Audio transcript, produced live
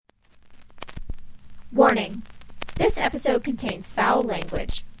Warning. This episode contains foul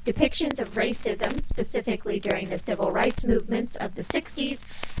language, depictions of racism, specifically during the civil rights movements of the 60s,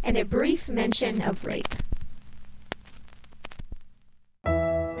 and a brief mention of rape.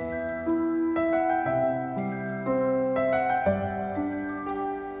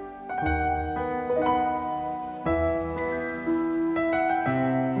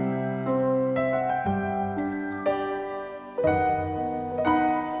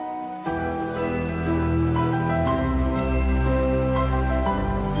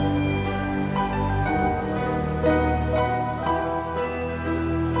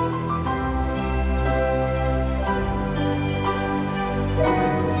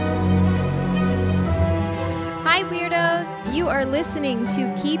 Listening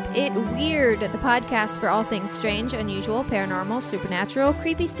to Keep It Weird, the podcast for all things strange, unusual, paranormal, supernatural,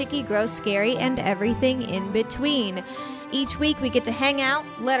 creepy, sticky, gross, scary, and everything in between. Each week we get to hang out,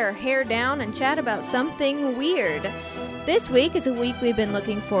 let our hair down, and chat about something weird. This week is a week we've been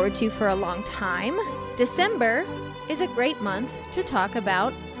looking forward to for a long time. December is a great month to talk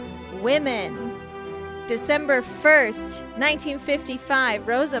about women. December 1st, 1955,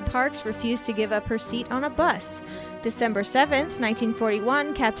 Rosa Parks refused to give up her seat on a bus. December 7th,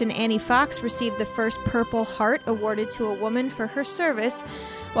 1941, Captain Annie Fox received the first Purple Heart awarded to a woman for her service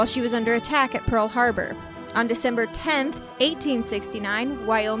while she was under attack at Pearl Harbor. On December 10th, 1869,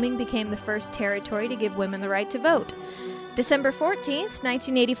 Wyoming became the first territory to give women the right to vote. December 14th,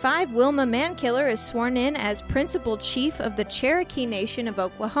 1985, Wilma Mankiller is sworn in as Principal Chief of the Cherokee Nation of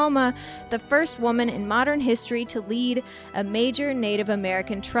Oklahoma, the first woman in modern history to lead a major Native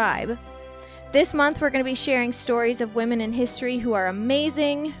American tribe. This month, we're going to be sharing stories of women in history who are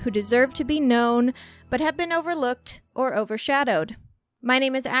amazing, who deserve to be known, but have been overlooked or overshadowed. My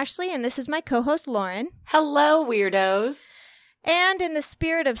name is Ashley, and this is my co-host, Lauren. Hello, weirdos. And in the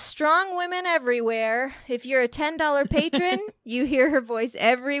spirit of strong women everywhere, if you're a $10 patron, you hear her voice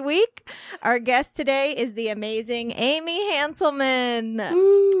every week. Our guest today is the amazing Amy Hanselman.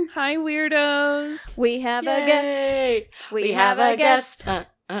 Woo. Hi, weirdos. We have Yay. a guest. We have a guest.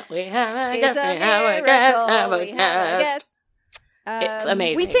 We have a guest. It's a We have a guest. miracle. We have a guest. It's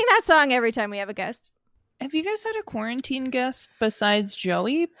amazing. We sing that song every time we have a guest. Have you guys had a quarantine guest besides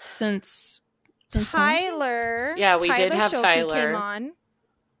Joey since Tyler. Yeah, we did have Schulte Tyler. came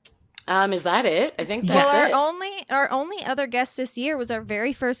on. Is that it? I think that's Well, it. our only other guest this year was our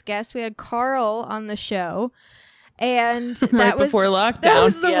very first guest. We had Carl on the show. And that right was before lockdown? That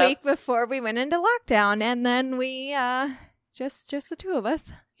was the Yep. week before we went into lockdown, and then we just the two of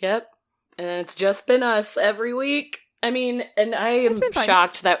us. Yep. And it's just been us every week. I mean, and I am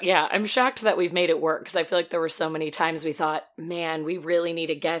shocked that, I'm shocked that we've made it work, because I feel like there were so many times we thought, man, we really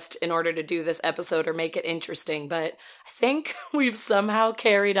need a guest in order to do this episode or make it interesting. But I think we've somehow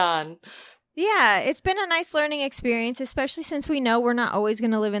carried on. Yeah, it's been a nice learning experience, especially since we know we're not always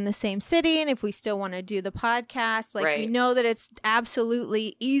going to live in the same city. And if we still want to do the podcast, like we know that it's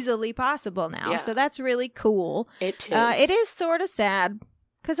absolutely easily possible now. Yeah. So that's really cool. It is. It is sort of sad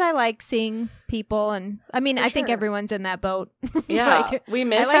because I like seeing people. And I mean, I think everyone's in that boat. Yeah, we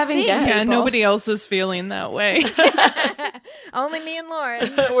miss having guests. Yeah, nobody else is feeling that way. Only me and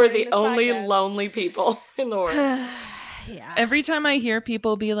Lauren. We're the only lonely people in the world. Yeah. Every time I hear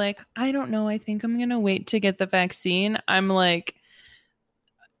people be like, I don't know, I think I'm going to wait to get the vaccine, I'm like,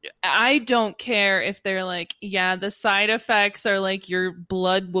 I don't care if they're like, yeah, the side effects are like your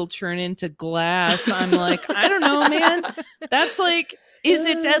blood will turn into glass. I'm like, I don't know, man. That's like, is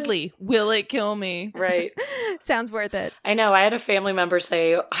it deadly? Will it kill me? Right. Sounds worth it. I know. I had a family member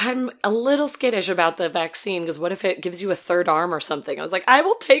say, I'm a little skittish about the vaccine because what if it gives you a third arm or something? I was like, I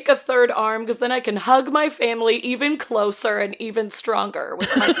will take a third arm because then I can hug my family even closer and even stronger with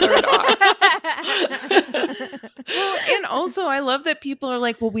my third arm. Well, and also I love that people are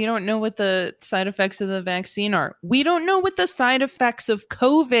like, well, we don't know what the side effects of the vaccine are. We don't know what the side effects of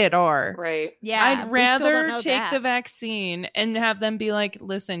COVID are. Right. Yeah. I'd rather take the vaccine and have them be like,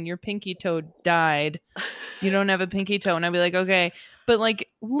 listen, your pinky toe died. You don't have a pinky toe. And I'd be like, okay. But like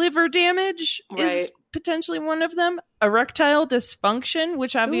liver damage is potentially one of them. Erectile dysfunction,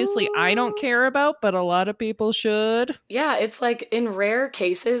 which obviously I don't care about, but a lot of people should. Yeah, it's like in rare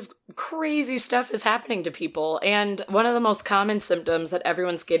cases, crazy stuff is happening to people. And one of the most common symptoms that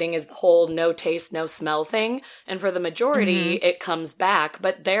everyone's getting is the whole no taste, no smell thing. And for the majority, it comes back.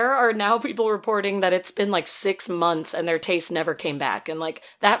 But there are now people reporting that it's been like 6 months and their taste never came back. And like,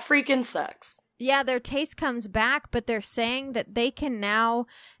 that freaking sucks. Yeah, their taste comes back, but they're saying that they can now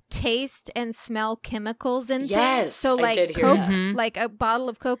taste and smell chemicals in things. So like I did hear Coke, that. like a bottle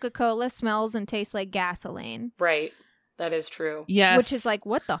of Coca-Cola smells and tastes like gasoline. Right. That is true. Yes. Which is like,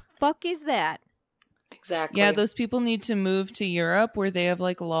 what the fuck is that? Exactly. Yeah, those people need to move to Europe where they have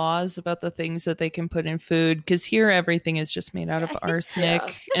like laws about the things that they can put in food, because here everything is just made out of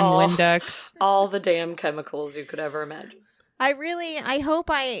arsenic and Windex. All the damn chemicals you could ever imagine. I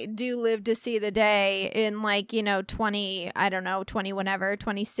hope I do live to see the day in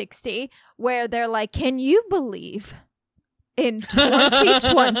 2060, where they're like, can you believe in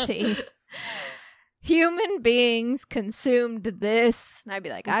 2020 human beings consumed this? And I'd be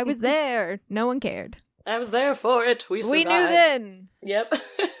like, I was there. No one cared. I was there for it. We survived. We knew then. Yep.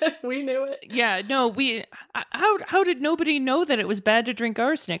 We knew it. Yeah, no, how did nobody know that it was bad to drink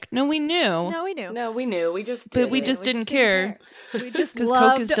arsenic? No, we knew. No, we knew. No, we knew. We just But we just didn't care. We just Because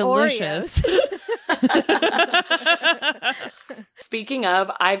loved Coke is delicious. Oreos. Speaking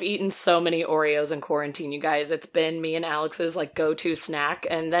of, I've eaten so many Oreos in quarantine, you guys. It's been me and Alex's like go-to snack,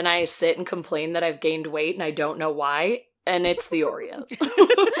 and then I sit and complain that I've gained weight and I don't know why, and it's the Oreos.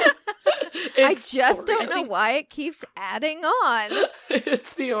 I just don't know why it keeps adding on.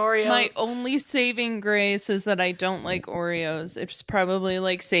 It's the Oreos. My only saving grace is that I don't like Oreos. It's probably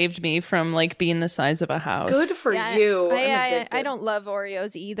like saved me from like being the size of a house. Good for you. I don't love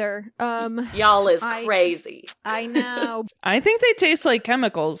Oreos either. Y'all is crazy. I know. I think they taste like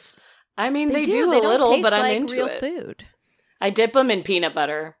chemicals. I mean, they do. do They a don't little, taste but I'm like into real it. food. I dip them in peanut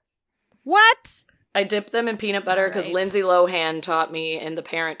butter. What? I dip them in peanut butter because Right. Lindsay Lohan taught me in The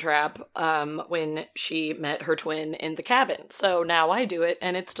Parent Trap when she met her twin in the cabin. So now I do it,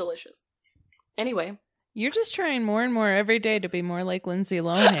 and it's delicious. Anyway. You're just trying more and more every day to be more like Lindsay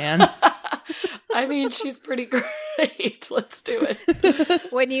Lohan. I mean, she's pretty great. Let's do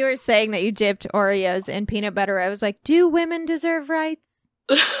it. When you were saying that you dipped Oreos in peanut butter, I was like, do women deserve rights?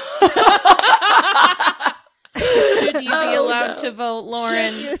 Should you be allowed to vote,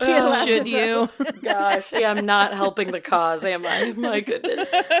 Lauren? Should you be allowed Should to you? vote? Gosh, yeah, I'm not helping the cause, am I? My goodness.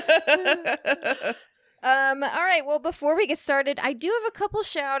 All right. Well, before we get started, I do have a couple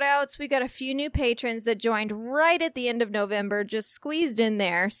shout outs. We got a few new patrons that joined right at the end of November, just squeezed in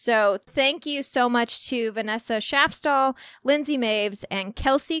there. So thank you so much to Vanessa Schaffstall, Lindsay Maves, and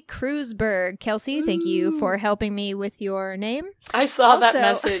Kelsey Kreuzberg. Kelsey, thank you for helping me with your name. I saw that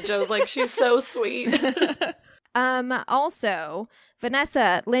Also- message. I was like, she's so sweet. Also,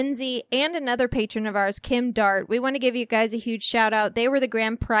 Vanessa, Lindsay, and another patron of ours, Kim Dart. We want to give you guys a huge shout out. They were the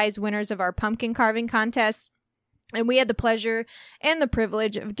grand prize winners of our pumpkin carving contest. And we had the pleasure and the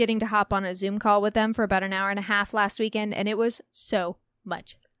privilege of getting to hop on a Zoom call with them for about an hour and a half last weekend. And it was so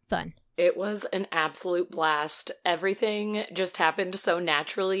much fun. It was an absolute blast. Everything just happened so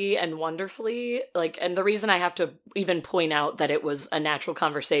naturally and wonderfully. And the reason I have to even point out that it was a natural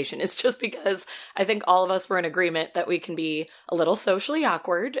conversation is just because I think all of us were in agreement that we can be a little socially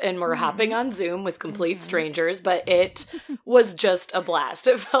awkward and we're hopping on Zoom with complete strangers, but it was just a blast.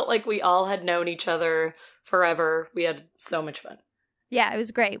 It felt like we all had known each other forever. We had so much fun. Yeah, it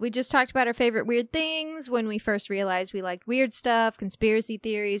was great. We just talked about our favorite weird things when we first realized we liked weird stuff, conspiracy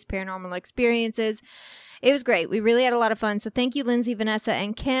theories, paranormal experiences. It was great. We really had a lot of fun. So thank you, Lindsay, Vanessa,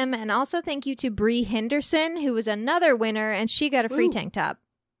 and Kim. And also thank you to Bree Henderson, who was another winner, and she got a free tank top.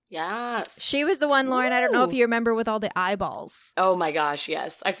 Yes. She was the one, Lauren, I don't know if you remember, with all the eyeballs. Oh my gosh,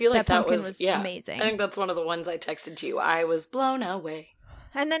 yes. I feel like That that pumpkin was was amazing. I think that's one of the ones I texted to you. I was blown away.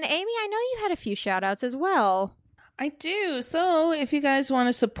 And then, Amy, I know you had a few shout-outs as well. I do. So if you guys want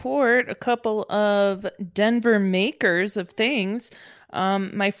to support a couple of Denver makers of things,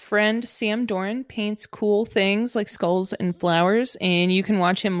 my friend Sam Doran paints cool things like skulls and flowers, and you can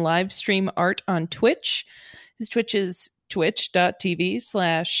watch him live stream art on Twitch. His Twitch is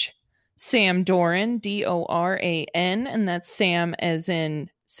twitch.tv/Sam Doran, DORAN, and that's Sam as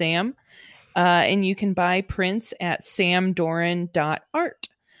in Sam. And you can buy prints at samdoran.art.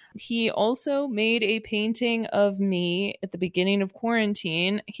 He also made a painting of me at the beginning of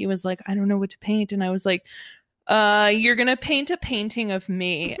quarantine. He was like, I don't know what to paint. And I was like, you're going to paint a painting of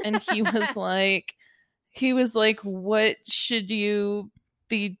me. And he was like, what should you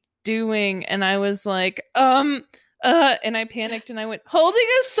be doing? And I was like, and I panicked and I went, holding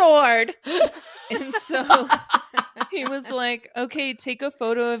a sword. And so he was like, okay, take a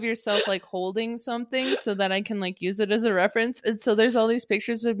photo of yourself like holding something so that I can like use it as a reference. And so there's all these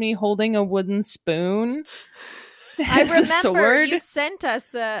pictures of me holding a wooden spoon. I as a remember sword. you sent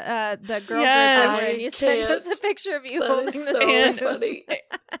us the girl Yes. group over, and you sent us a picture of you holding the so sword. funny.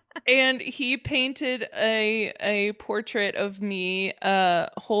 And he painted a portrait of me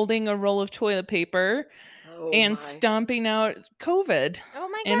holding a roll of toilet paper. and my. stomping out COVID Oh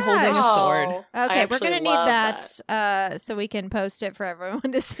my and gosh. holding a sword. Okay, we're actually going to need love that so we can post it for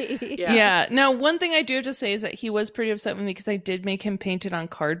everyone to see. Yeah. Now, one thing I do have to say is that he was pretty upset with me because I did make him paint it on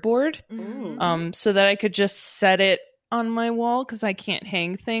cardboard, Mhm. so that I could just set it on my wall because I can't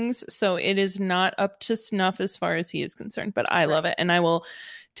hang things. So it is not up to snuff as far as he is concerned, but I love it. And I will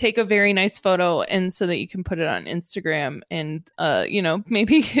take a very nice photo and so that you can put it on Instagram. And,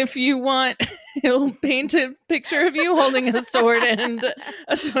 maybe if you want, he'll paint a picture of you holding a sword and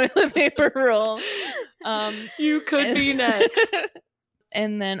a toilet paper roll. You could be next.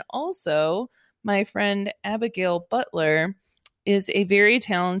 And then also, my friend Abigail Butler is a very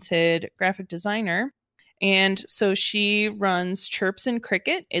talented graphic designer. And so she runs Chirps and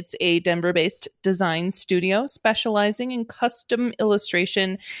Cricket. It's a Denver-based design studio specializing in custom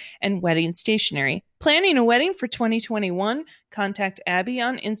illustration and wedding stationery. Planning a wedding for 2021? Contact Abby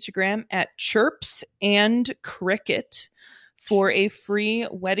on Instagram at Chirps and Cricket for a free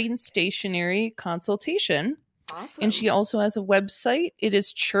wedding stationery consultation. Awesome. And she also has a website. It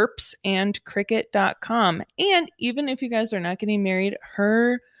is chirpsandcricket.com. And even if you guys are not getting married,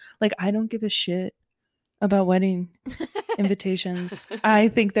 I don't give a shit about wedding invitations. I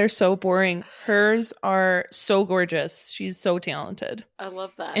think they're so boring. Hers are so gorgeous. She's so talented. I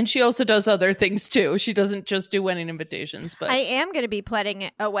love that. And she also does other things too. She doesn't just do wedding invitations, but I am going to be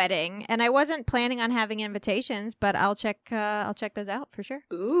planning a wedding, and I wasn't planning on having invitations, but I'll check those out for sure.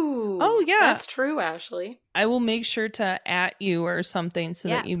 Ooh. Oh, yeah. That's true, Ashley. I will make sure to @ you or something so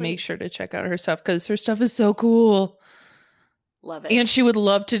that you make please. sure to check out her stuff because her stuff is so cool. Love it. And she would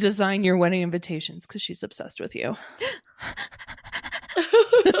love to design your wedding invitations because she's obsessed with you.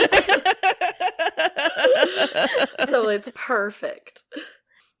 So it's perfect.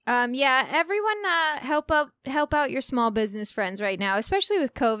 Everyone help out your small business friends right now, especially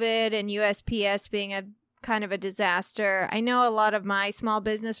with COVID and USPS being a kind of a disaster. I know a lot of my small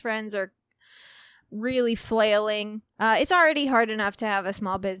business friends are really flailing. It's already hard enough to have a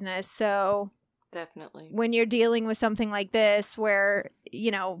small business, so Definitely. when you're dealing with something like this where,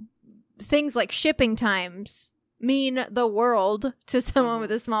 things like shipping times mean the world to someone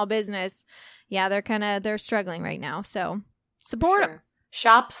with a small business, they're struggling right now. So support them. Sure.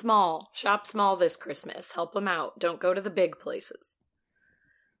 Shop small. Shop small this Christmas. Help them out. Don't go to the big places.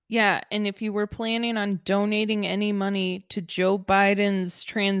 Yeah, and if you were planning on donating any money to Joe Biden's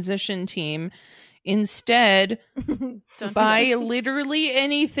transition team, instead, buy literally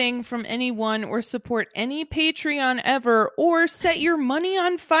anything from anyone or support any Patreon ever or set your money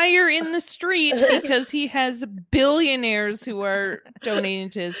on fire in the street because he has billionaires who are donating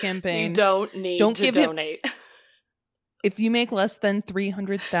to his campaign. You don't need to donate. If you make less than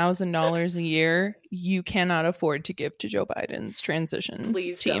 $300,000 a year, you cannot afford to give to Joe Biden's transition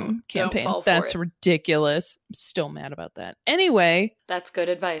team campaign. Don't fall for That's it. ridiculous. I'm still mad about that. Anyway. That's good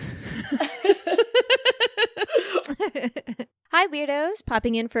advice. Hi, weirdos.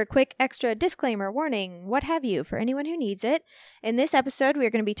 Popping in for a quick extra disclaimer, warning, what have you, for anyone who needs it. In this episode, we are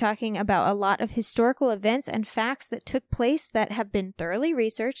going to be talking about a lot of historical events and facts that took place that have been thoroughly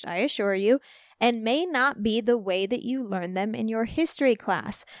researched, I assure you, and may not be the way that you learn them in your history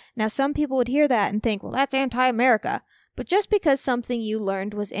class. Now, some people would hear that and think, well, that's anti-America. But just because something you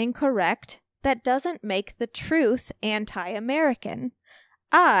learned was incorrect, that doesn't make the truth anti-American.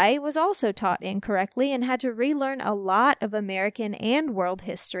 I was also taught incorrectly and had to relearn a lot of American and world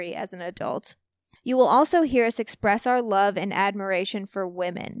history as an adult. You will also hear us express our love and admiration for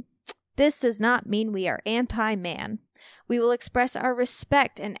women. This does not mean we are anti-man. We will express our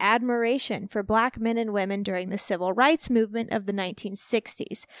respect and admiration for Black men and women during the civil rights movement of the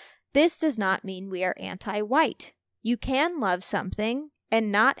 1960s. This does not mean we are anti-white. You can love something and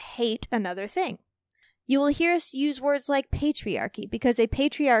not hate another thing. You will hear us use words like patriarchy because a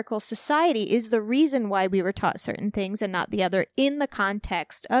patriarchal society is the reason why we were taught certain things and not the other in the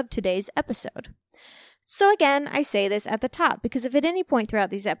context of today's episode. So again, I say this at the top because if at any point throughout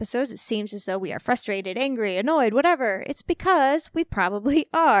these episodes it seems as though we are frustrated, angry, annoyed, whatever, it's because we probably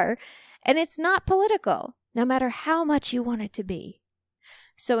are. And it's not political, no matter how much you want it to be.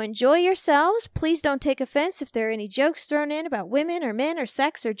 So enjoy yourselves. Please don't take offense if there are any jokes thrown in about women or men or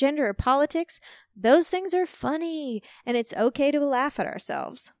sex or gender or politics. Those things are funny, and it's okay to laugh at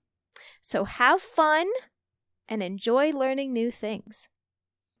ourselves. So have fun and enjoy learning new things.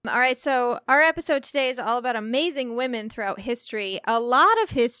 All right, so our episode today is all about amazing women throughout history. A lot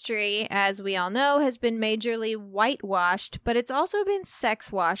of history, as we all know, has been majorly whitewashed, but it's also been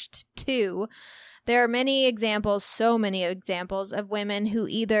sex-washed too. There are many examples, so many examples of women who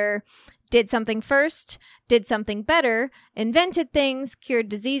either did something first, did something better, invented things, cured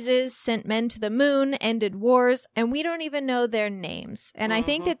diseases, sent men to the moon, ended wars, and we don't even know their names. And I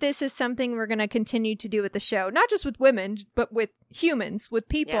think that this is something we're going to continue to do with the show, not just with women, but with humans, with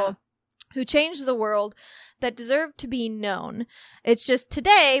people who changed the world that deserve to be known. It's just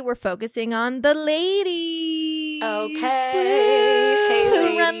today we're focusing on the ladies. Okay. Hey,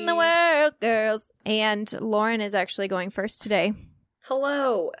 who run the world, girls. And Lauren is actually going first today.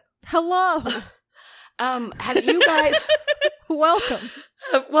 Hello. Hello. Have you guys... Welcome.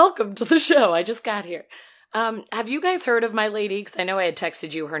 Welcome to the show. I just got here. Have you guys heard of my lady? Because I know I had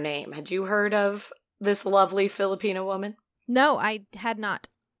texted you her name. Had you heard of this lovely Filipino woman? No, I had not.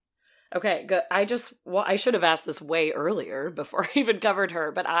 Okay, good. I should have asked this way earlier before I even covered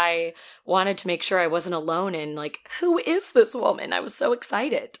her, but I wanted to make sure I wasn't alone in, like, who is this woman? I was so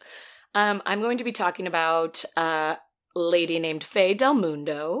excited. I'm going to be talking about a lady named Faye Del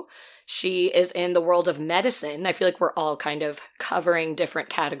Mundo. She is in the world of medicine. I feel like we're all kind of covering different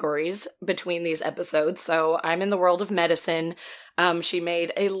categories between these episodes. So I'm in the world of medicine. She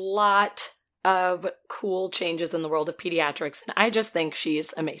made a lot of cool changes in the world of pediatrics, and I just think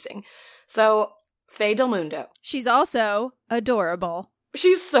she's amazing. So, Faye Del Mundo. She's also adorable.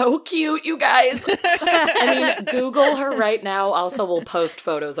 She's so cute, you guys. I mean, Google her right now. Also, we'll post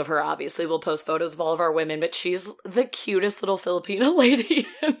photos of her, obviously. We'll post photos of all of our women, but she's the cutest little Filipino lady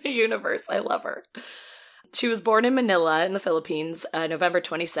in the universe. I love her. She was born in Manila in the Philippines, November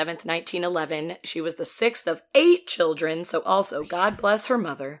 27th, 1911. She was the sixth of 8 children, so also, God bless her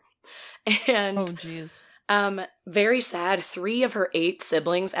mother. And oh, geez. Very sad. 3 of her 8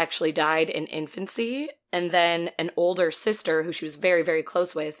 siblings actually died in infancy. And then an older sister, who she was very, very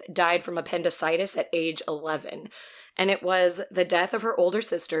close with, died from appendicitis at age 11. And it was the death of her older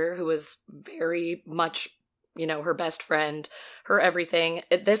sister, who was very much, you know, her best friend, her everything.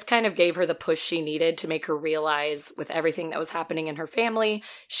 This kind of gave her the push she needed to make her realize, with everything that was happening in her family,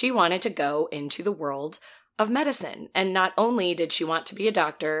 she wanted to go into the world of medicine. And not only did she want to be a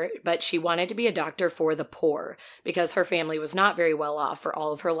doctor, but she wanted to be a doctor for the poor, because her family was not very well off for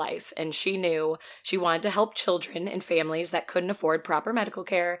all of her life. And she knew she wanted to help children and families that couldn't afford proper medical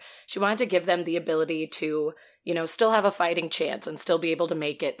care. She wanted to give them the ability to, you know, still have a fighting chance and still be able to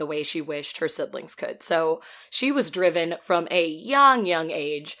make it the way she wished her siblings could. So she was driven from a young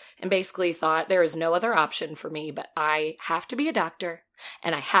age and basically thought, there is no other option for me, but I have to be a doctor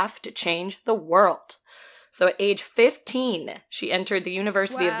and I have to change the world. So at age 15, she entered the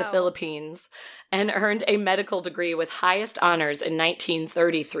University of the Philippines and earned a medical degree with highest honors in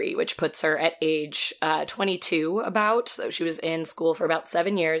 1933, which puts her at age 22 about. So she was in school for about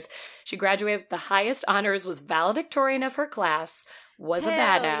 7 years. She graduated with the highest honors, was valedictorian of her class, was a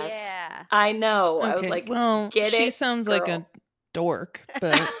badass. Yeah. I know. Okay, I was like, well, get it, she sounds girl. like a dork,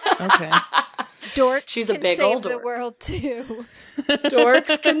 but okay. Dorks She's a can big save old the dork. world too.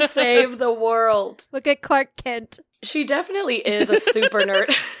 Dorks can save the world. Look at Clark Kent. She definitely is a super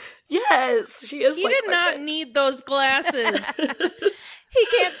nerd. Yes, she is. He like did not need those glasses. He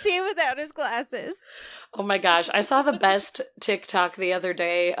can't see without his glasses. Oh my gosh, I saw the best TikTok the other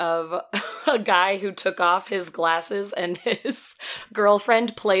day of a guy who took off his glasses and his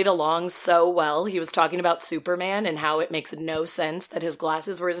girlfriend played along so well. He was talking about Superman and how it makes no sense that his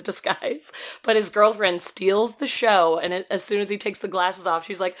glasses were his disguise. But his girlfriend steals the show, and as soon as he takes the glasses off,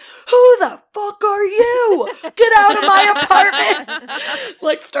 she's like, "Who the fuck are you? Get out of my apartment!"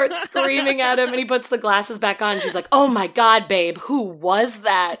 Like starts screaming at him, and he puts the glasses back on. She's like, "Oh my god, babe, who was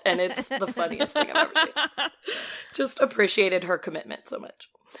that?" And it's the funniest thing I've ever seen. Just appreciated her commitment so much.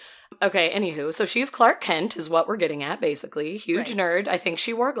 Okay, anywho, so she's Clark Kent is what we're getting at, basically. Huge nerd. I think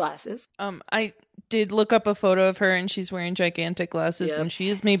she wore glasses. I did look up a photo of her, and she's wearing gigantic glasses, Yep. and she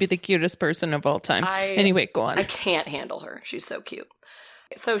is maybe the cutest person of all time. Anyway, go on. I can't handle her. She's so cute.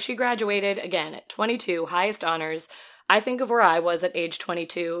 So she graduated, again, at 22, highest honors. I think of where I was at age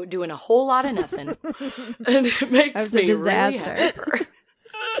 22, doing a whole lot of nothing. And it makes me really happy for her.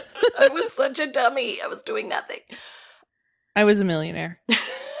 I was such a dummy. I was doing nothing. I was a millionaire.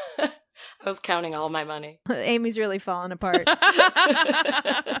 I was counting all my money. Amy's really falling apart.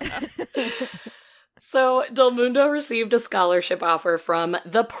 So Del Mundo received a scholarship offer from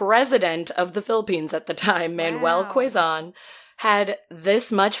the president of the Philippines at the time, Manuel Quezon, had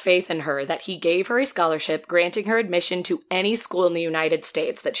this much faith in her that he gave her a scholarship, granting her admission to any school in the United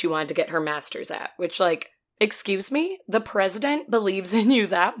States that she wanted to get her master's at, which, like, excuse me? The president believes in you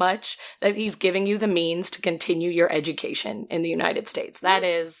that much that he's giving you the means to continue your education in the United States. That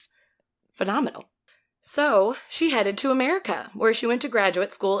is phenomenal. So she headed to America, where she went to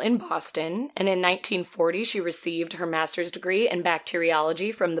graduate school in Boston, and in 1940 she received her master's degree in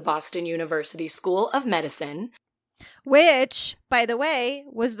bacteriology from the Boston University School of Medicine. Which, by the way,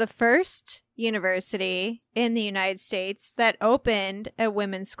 was the first university in the United States that opened a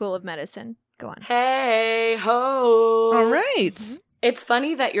women's school of medicine. Go on. Hey ho! All right. Mm-hmm. It's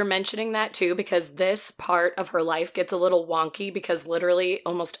funny that you're mentioning that too, because this part of her life gets a little wonky because literally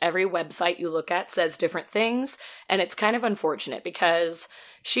almost every website you look at says different things. And it's kind of unfortunate because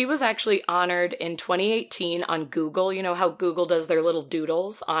she was actually honored in 2018 on Google. You know how Google does their little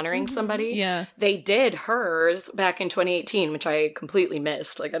doodles honoring somebody? Yeah. They did hers back in 2018, which I completely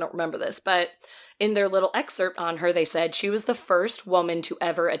missed. Like, I don't remember this, but in their little excerpt on her, they said she was the first woman to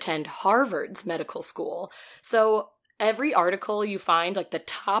ever attend Harvard's medical school. So every article you find, like the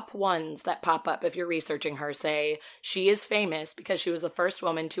top ones that pop up if you're researching her, say she is famous because she was the first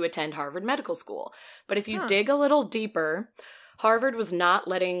woman to attend Harvard Medical School. But if you dig a little deeper, Harvard was not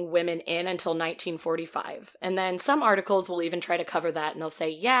letting women in until 1945. And then some articles will even try to cover that and they'll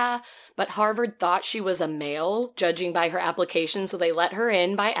say, yeah, but Harvard thought she was a male, judging by her application, so they let her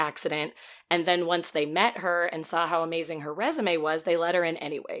in by accident. And then once they met her and saw how amazing her resume was, they let her in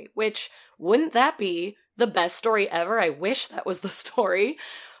anyway, which wouldn't that be the best story ever? I wish that was the story.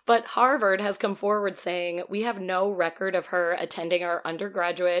 But Harvard has come forward saying, we have no record of her attending our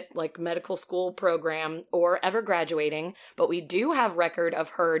undergraduate, like, medical school program or ever graduating, but we do have record of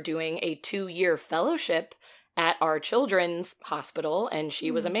her doing a 2-year fellowship at our children's hospital, and she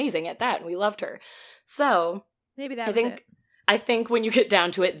was amazing at that, and we loved her. So Maybe that was it. I think when you get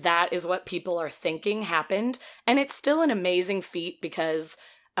down to it, that is what people are thinking happened, and it's still an amazing feat because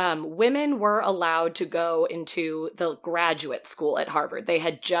women were allowed to go into the graduate school at Harvard. They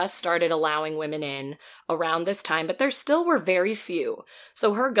had just started allowing women in around this time, but there still were very few.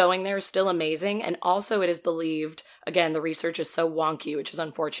 So her going there is still amazing. And also it is believed, again, the research is so wonky, which is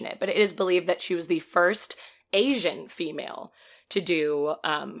unfortunate, but it is believed that she was the first Asian female to do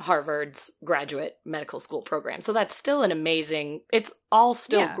Harvard's graduate medical school program. So that's still an amazing, it's all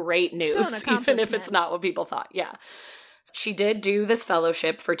still great news, even if it's not what people thought. Yeah. She did do this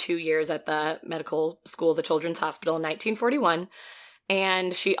fellowship for 2 years at the medical school, the Children's Hospital, in 1941.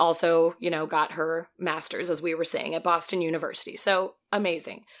 And she also, got her master's, as we were saying, at Boston University. So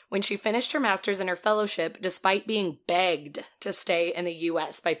amazing. When she finished her master's and her fellowship, despite being begged to stay in the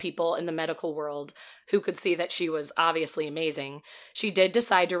U.S. by people in the medical world who could see that she was obviously amazing, she did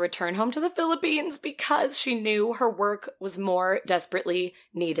decide to return home to the Philippines because she knew her work was more desperately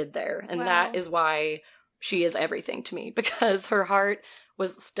needed there. And that is why she is everything to me, because her heart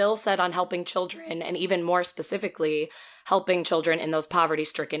was still set on helping children, and even more specifically, helping children in those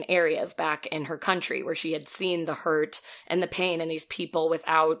poverty-stricken areas back in her country where she had seen the hurt and the pain in these people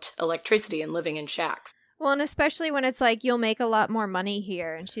without electricity and living in shacks. Well, and especially when it's like, you'll make a lot more money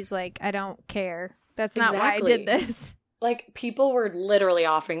here. And she's like, I don't care. That's not why I did this. Like, people were literally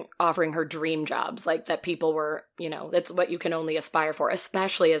offering her dream jobs, like, that people were, that's what you can only aspire for,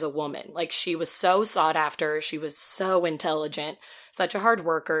 especially as a woman. Like, she was so sought after, she was so intelligent, such a hard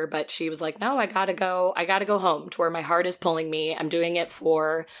worker, but she was like, no, I gotta go home to where my heart is pulling me. I'm doing it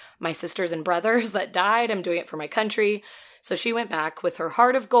for my sisters and brothers that died. I'm doing it for my country. So she went back with her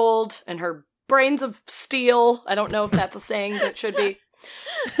heart of gold and her brains of steel. I don't know if that's a saying, but it should be.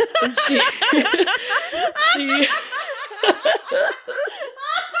 And she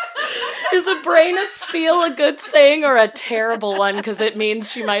is a brain of steel a good saying or a terrible one? Because it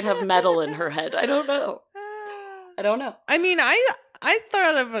means she might have metal in her head. I don't know. I mean, I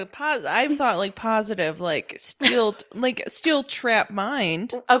thought of I thought like positive, like steel trap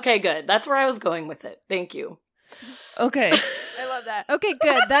mind. Okay, good. That's where I was going with it. Thank you. Okay. I love that. Okay,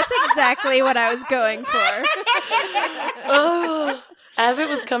 good. That's exactly what I was going for. Oh, as it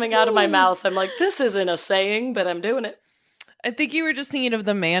was coming out of my mouth, I'm like, this isn't a saying, but I'm doing it. I think you were just thinking of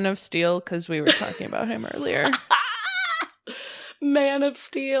the Man of Steel because we were talking about him earlier. Man of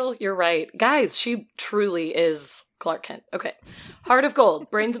Steel. You're right. Guys, she truly is Clark Kent. Okay. Heart of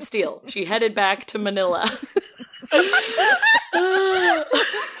gold, brains of steel. She headed back to Manila.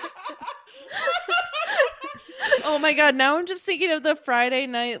 Oh my god, now I'm just thinking of the Friday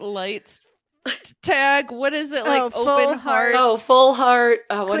Night Lights tag. What is it, like? Open heart? Oh, full heart.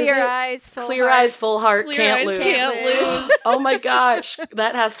 What Clear is it? eyes, full Clear heart. eyes, full heart, Clear can't eyes, lose. can't lose. Oh my gosh.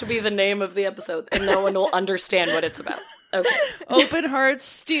 That has to be the name of the episode, and no one will understand what it's about. Okay. Open heart,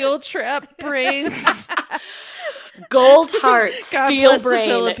 steel trap brains. Gold heart, God steel bless the brain,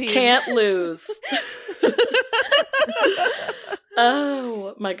 Philippines. can't lose.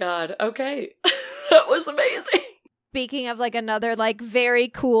 Oh my god. Okay. That was amazing. Speaking of like another like very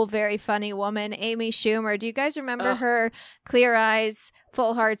cool, very funny woman, Amy Schumer. Do you guys remember her Clear Eyes,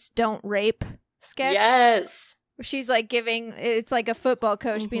 Full Hearts, Don't Rape sketch? Yes. She's like it's like a football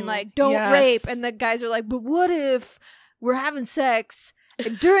coach being like, don't rape. And the guys are like, but what if we're having sex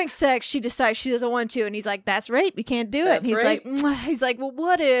and during sex she decides she doesn't want to? And he's like, that's rape. You can't do it. And he's like, well,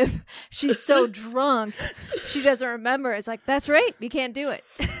 what if she's so drunk she doesn't remember? It's like, that's rape. You can't do it.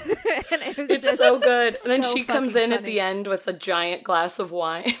 And it's just so good. And then she comes in at the end with a giant glass of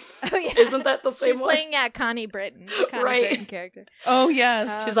wine. Oh, yeah. Isn't that the same She's one? She's playing Connie Britton. Britton character. Oh,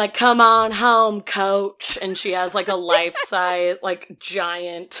 yes. She's like, come on home, coach. And she has like a life-size, like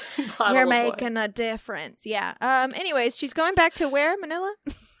giant bottle We're of making wine. a difference. Yeah. Anyways, she's going back to where, Manila?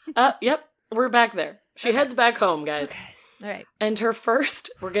 Yep. We're back there. She heads back home, guys. Okay. All right. And her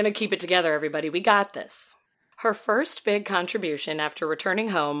first, we're going to keep it together, everybody. We got this. Her first big contribution after returning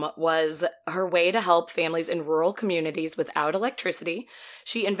home was her way to help families in rural communities without electricity.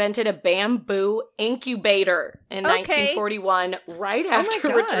 She invented a bamboo incubator in 1941, right after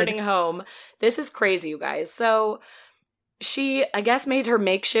returning home. This is crazy, you guys. So she, I guess, made her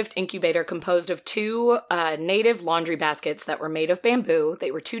makeshift incubator composed of two native laundry baskets that were made of bamboo.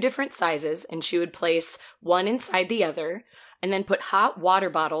 They were two different sizes, and she would place one inside the other, and then put hot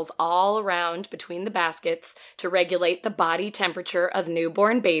water bottles all around between the baskets to regulate the body temperature of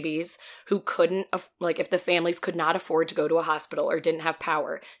newborn babies who couldn't, if the families could not afford to go to a hospital or didn't have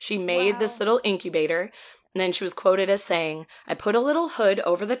power. She made this little incubator, and then she was quoted as saying, I put a little hood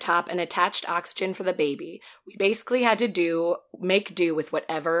over the top and attached oxygen for the baby. We basically had to make do with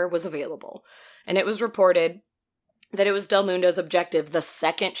whatever was available. And it was reported that it was Del Mundo's objective the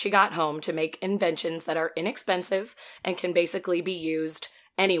second she got home to make inventions that are inexpensive and can basically be used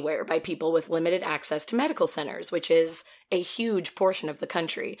anywhere by people with limited access to medical centers, which is a huge portion of the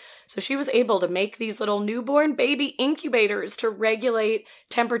country. So she was able to make these little newborn baby incubators to regulate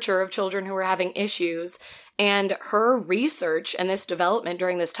temperature of children who were having issues. And her research and this development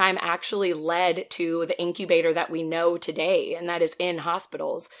during this time actually led to the incubator that we know today, and that is in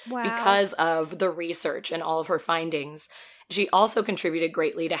hospitals because of the research and all of her findings. She also contributed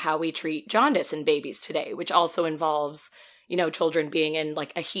greatly to how we treat jaundice in babies today, which also involves, children being in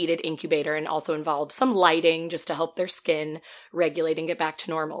like a heated incubator, and also involves some lighting just to help their skin regulate and get back to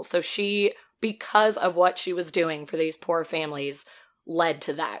normal. So she, because of what she was doing for these poor families, led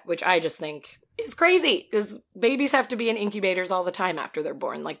to that, which I just think is crazy, because babies have to be in incubators all the time after they're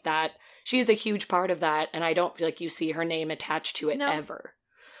born like that. She's a huge part of that, and I don't feel like you see her name attached to it ever.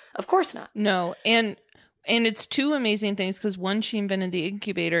 Of course not. No, and it's two amazing things, because one, she invented the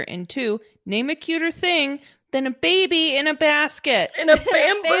incubator, and two, name a cuter thing than a baby in a basket. In a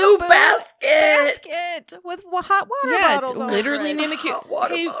bamboo basket with hot water bottles. Literally name a cute hot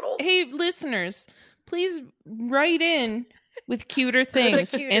water bottles. Hey, listeners, please write in with cuter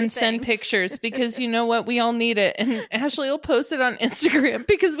things and send pictures, because you know what? We all need it. And Ashley will post it on Instagram,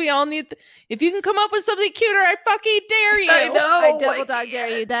 because we all need if you can come up with something cuter, I fucking dare you. I know. I double dog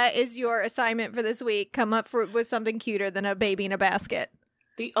dare you. That is your assignment for this week. Come up with something cuter than a baby in a basket.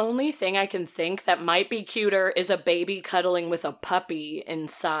 The only thing I can think that might be cuter is a baby cuddling with a puppy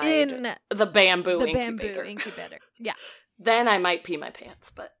inside the bamboo incubator. Yeah. Then I might pee my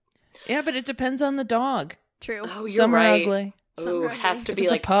pants, but... Yeah, but it depends on the dog. True. Oh, you're Some right. are ugly. Ooh, it has to be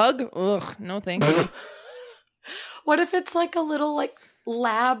it's like a pug. Ugh, no thank you. What if it's like a little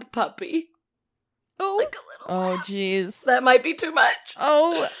lab puppy? Oh, like a little. Oh, jeez. That might be too much.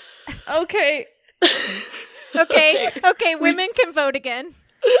 Oh, okay. Okay. Women can vote again.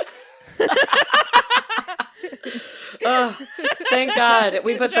 Oh, thank God.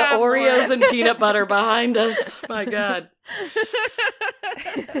 We put the Oreos and peanut butter behind us. My God.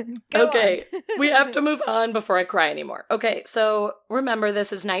 Okay, we have to move on before I cry anymore. Okay, so remember, this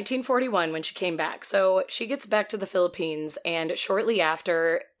is 1941 when she came back. So she gets back to the Philippines, and shortly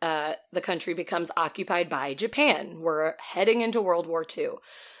after, the country becomes occupied by Japan. We're heading into World War II.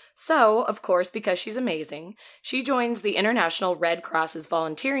 So, of course, because she's amazing, she joins the International Red Cross's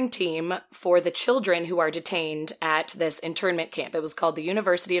volunteering team for the children who are detained at this internment camp. It was called the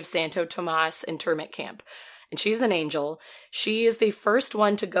University of Santo Tomas Internment Camp. And she's an angel. She is the first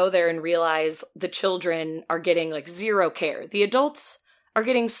one to go there and realize the children are getting zero care. The adults are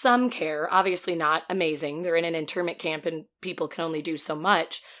getting some care, obviously not amazing. They're in an internment camp and people can only do so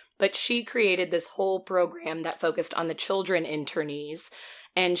much. But she created this whole program that focused on the children internees.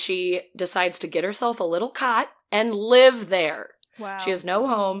 And she decides to get herself a little cot and live there. Wow. She has no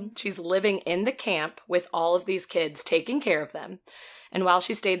home. She's living in the camp with all of these kids, taking care of them. And while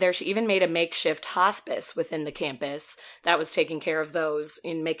she stayed there, she even made a makeshift hospice within the campus that was taking care of those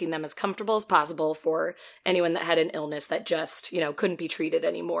in making them as comfortable as possible for anyone that had an illness that just, couldn't be treated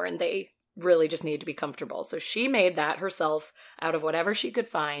anymore and they really just needed to be comfortable. So she made that herself out of whatever she could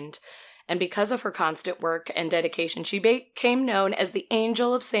find. And because of her constant work and dedication, she became known as the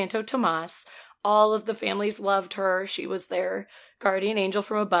Angel of Santo Tomas. All of the families loved her. She was their guardian angel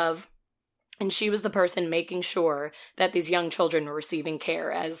from above. And she was the person making sure that these young children were receiving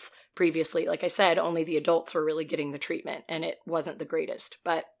care, as previously, like I said, only the adults were really getting the treatment, and it wasn't the greatest.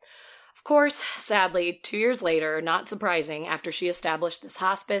 But, of course, sadly, 2 years later, not surprising, after she established this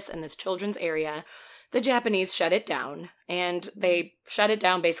hospice and this children's area, the Japanese shut it down. And they shut it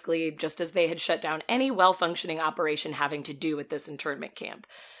down basically just as they had shut down any well-functioning operation having to do with this internment camp.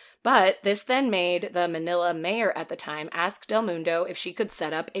 But this then made the Manila mayor at the time ask Del Mundo if she could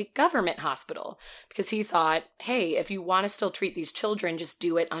set up a government hospital, because he thought, hey, if you want to still treat these children, just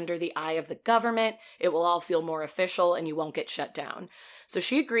do it under the eye of the government. It will all feel more official and you won't get shut down. So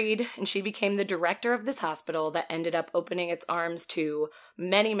she agreed, and she became the director of this hospital that ended up opening its arms to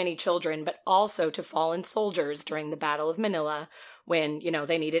many, many children, but also to fallen soldiers during the Battle of Manila when,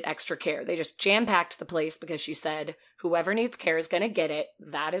 they needed extra care. They just jam-packed the place because she said, whoever needs care is going to get it.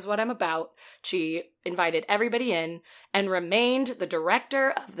 That is what I'm about. She invited everybody in and remained the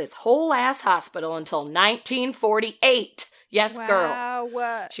director of this whole-ass hospital until 1948. Yes, wow.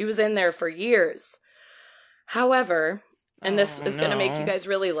 Girl. She was in there for years. However... And this is going to make you guys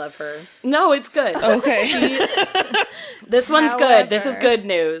really love her. No, it's good. Okay. This one's good. This is good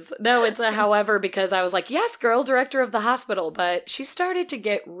news. No, it's a however, because I was like, yes, girl, director of the hospital. But she started to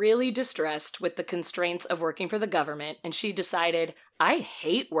get really distressed with the constraints of working for the government. And she decided, I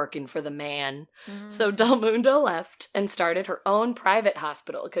hate working for the man. So Del Mundo left and started her own private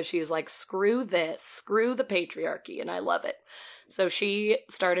hospital because she's like, screw this, screw the patriarchy. And I love it. So she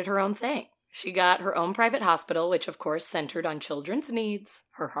started her own thing. She got her own private hospital, which of course centered on children's needs,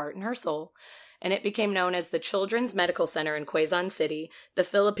 her heart and her soul, and it became known as the Children's Medical Center in Quezon City, the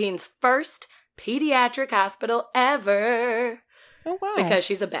Philippines' first pediatric hospital ever. Oh, wow. Because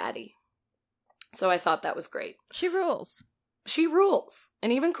she's a baddie. So I thought that was great. She rules. She rules.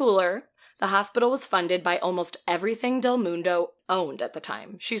 And even cooler, the hospital was funded by almost everything Del Mundo owned at the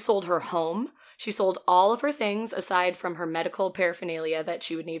time. She sold her home. She sold all of her things aside from her medical paraphernalia that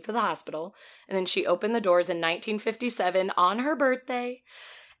she would need for the hospital. And then she opened the doors in 1957 on her birthday.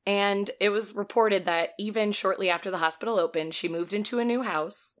 And it was reported that even shortly after the hospital opened, she moved into a new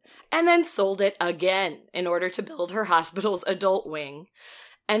house and then sold it again in order to build her hospital's adult wing.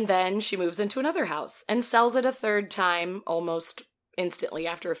 And then she moves into another house and sells it a third time almost instantly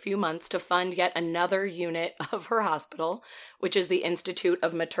after a few months to fund yet another unit of her hospital, which is the Institute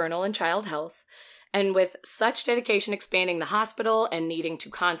of Maternal and Child Health. And with such dedication expanding the hospital and needing to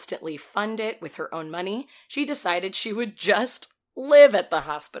constantly fund it with her own money, she decided she would just live at the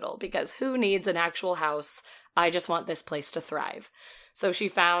hospital because who needs an actual house? I just want this place to thrive. So she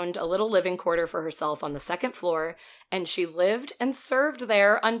found a little living quarter for herself on the second floor, and she lived and served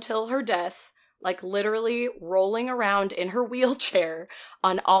there until her death, like literally rolling around in her wheelchair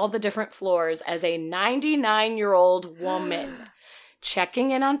on all the different floors as a 99-year-old woman,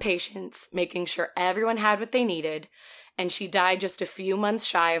 checking in on patients, making sure everyone had what they needed. And she died just a few months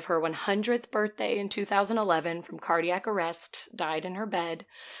shy of her 100th birthday in 2011 from cardiac arrest, died in her bed.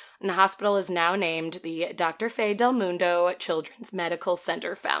 And the hospital is now named the Dr. Faye Del Mundo Children's Medical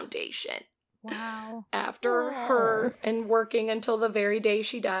Center Foundation. Wow. After her and working until the very day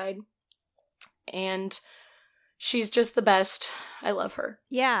she died. And she's just the best. I love her.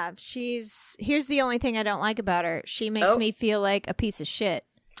 Yeah, here's the only thing I don't like about her. She makes me feel like a piece of shit.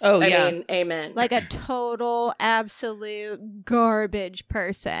 Oh, yeah. I mean, amen. Like a total, absolute garbage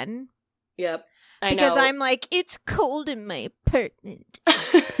person. Yep. I because know. I'm like, it's cold in my apartment.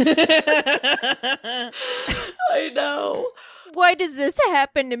 I know. Why does this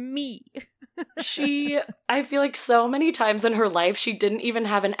happen to me? I feel like so many times in her life, she didn't even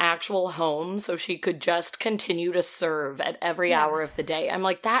have an actual home, so she could just continue to serve at every hour of the day. I'm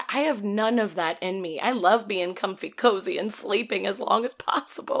like, I have none of that in me. I love being comfy, cozy, and sleeping as long as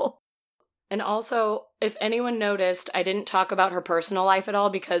possible. And also, if anyone noticed, I didn't talk about her personal life at all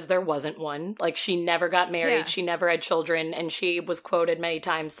because there wasn't one. Like, she never got married, she never had children, and she was quoted many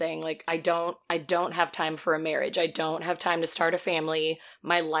times saying, like, I don't have time for a marriage. I don't have time to start a family.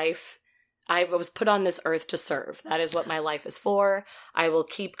 My life, I was put on this earth to serve. That is what my life is for. I will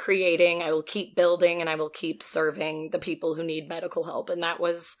keep creating, I will keep building, and I will keep serving the people who need medical help. And that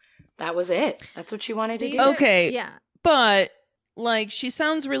was it. That's what she wanted to do. Okay. Yeah. But, like, she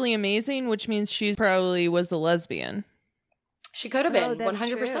sounds really amazing, which means she probably was a lesbian. She could have Oh, been, that's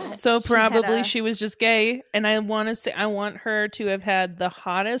 100%. true. So She probably had a- she was just gay, and I want to say I want her to have had the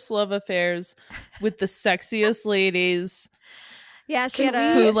hottest love affairs with the sexiest ladies Yeah, she Can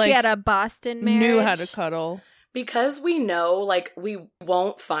had we- a Who, like, she had a Boston marriage. knew how to cuddle. Because we know, like, we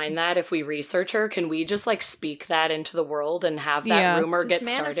won't find that if we research her, can we just, like, speak that into the world and have that Yeah. rumor Just get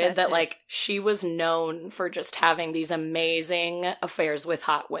started manifest that, it. like, she was known for just having these amazing affairs with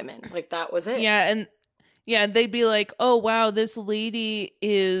hot women? Like, that was it. Yeah, and yeah, they'd be like, "Oh wow, this lady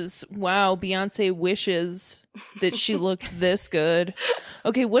is Beyonce wishes that she looked this good."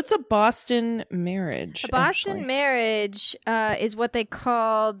 Okay, what's a Boston marriage? A Boston actually? marriage is what they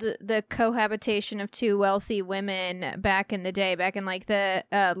called the cohabitation of two wealthy women back in the day, back in like the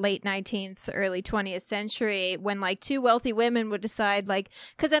late 19th, early 20th century, when like two wealthy women would decide, like,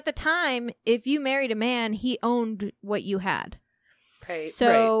 because at the time, if you married a man, he owned what you had. Right.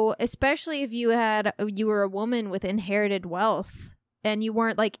 So, especially if you were a woman with inherited wealth and you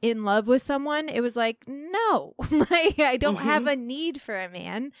weren't like in love with someone, it was like, no, like, I don't have a need for a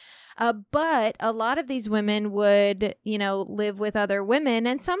man. But a lot of these women would, live with other women,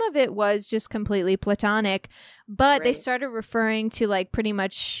 and some of it was just completely platonic. But they Right. started referring to like pretty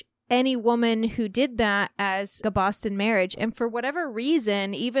much any woman who did that as a Boston marriage. And for whatever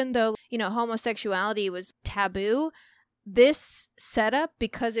reason, even though, homosexuality was taboo, this setup,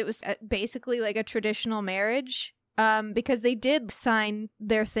 because it was basically like a traditional marriage, because they did sign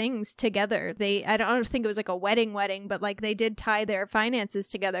their things together. I don't think it was like a wedding, but like they did tie their finances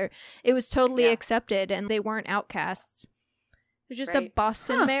together. It was totally Yeah. accepted, and they weren't outcasts. It was just a Right.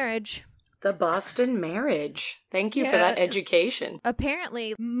 Boston marriage. The Boston marriage. Thank you for Yeah. that education.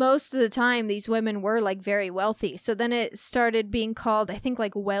 Apparently, most of the time, these women were like very wealthy. So then it started being called, I think,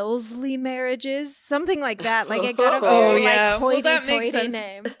 like Wellesley marriages, something like that. Like it got a Oh, very yeah. like Well, that makes hoity-toity sense.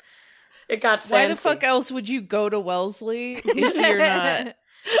 name. It got fancy. Why the fuck else would you go to Wellesley if you're not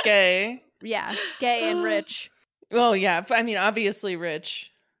gay? Yeah, gay and rich. Well, yeah. I mean, obviously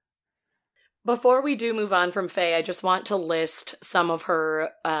rich. Before we do move on from Faye, I just want to list some of her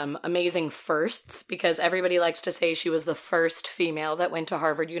amazing firsts, because everybody likes to say she was the first female that went to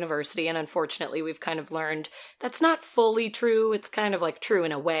Harvard University, and unfortunately we've kind of learned that's not fully true. It's kind of like true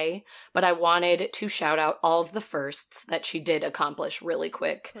in a way, but I wanted to shout out all of the firsts that she did accomplish really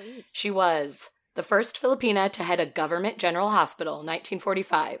quick. Please. She was the first Filipina to head a government general hospital,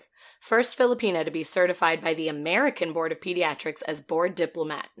 1945. First Filipina to be certified by the American Board of Pediatrics as board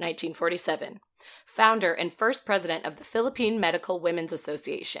diplomat, 1947. Founder and first president of the Philippine Medical Women's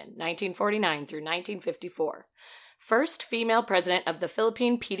Association, 1949 through 1954. First female president of the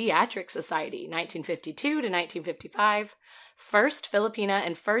Philippine Pediatric Society, 1952 to 1955. First Filipina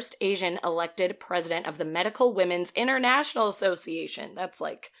and first Asian elected president of the Medical Women's International Association. That's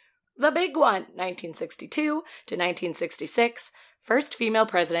like the big one, 1962 to 1966. First female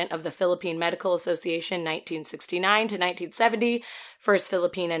president of the Philippine Medical Association, 1969 to 1970. First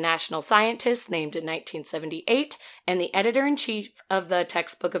Filipina national scientist, named in 1978. And the editor-in-chief of the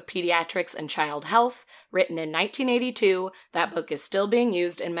Textbook of Pediatrics and Child Health, written in 1982. That book is still being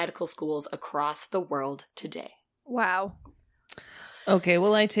used in medical schools across the world today. Wow. Okay,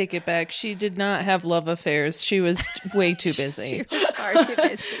 well, I take it back. She did not have love affairs. She was way too busy. She was far too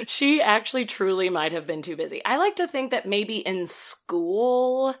busy. She actually truly might have been too busy. I like to think that maybe in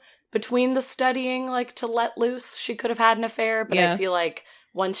school, between the studying, like to let loose, she could have had an affair, but Yeah. I feel like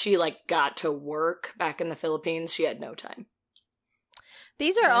once she like got to work back in the Philippines, she had no time.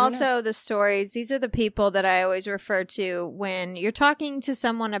 These are I don't also the stories. These are the people that I always refer to when you're talking to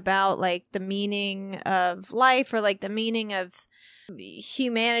someone about like the meaning of life or like the meaning of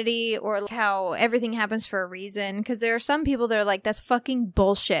humanity or how everything happens for a reason. Because there are some people that are like, that's fucking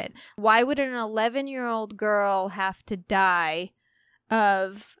bullshit. Why would an 11-year-old girl have to die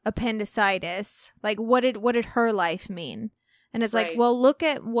of appendicitis? Like, what did her life mean? And it's like, Right. well, look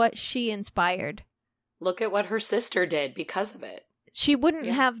at what she inspired. Look at what her sister did because of it. She wouldn't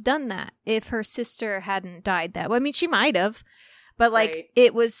Yeah. have done that if her sister hadn't died that way. I mean, she might have, but like Right.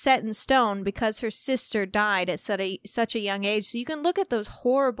 it was set in stone because her sister died at such a young age. So you can look at those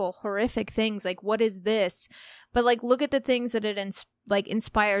horrible, horrific things like, what is this? But like, look at the things that it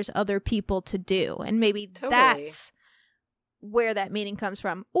inspires other people to do, and maybe Totally. that's where that meaning comes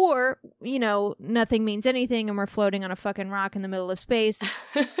from. Or, nothing means anything and we're floating on a fucking rock in the middle of space.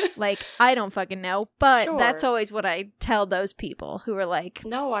 Like, I don't fucking know. But Sure. that's always what I tell those people who are like,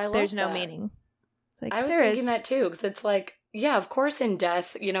 No, I love there's no that. meaning. It's like, I was there thinking is. that too, because it's like, yeah, of course in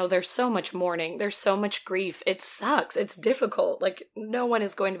death, there's so much mourning, there's so much grief. It sucks. It's difficult. Like, no one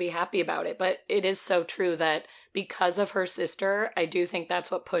is going to be happy about it. But it is so true that because of her sister, I do think that's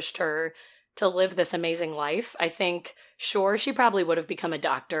what pushed her to live this amazing life. I think, sure, she probably would have become a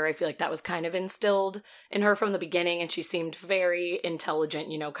doctor. I feel like that was kind of instilled in her from the beginning, and she seemed very intelligent,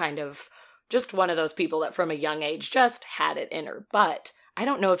 kind of just one of those people that from a young age just had it in her. But I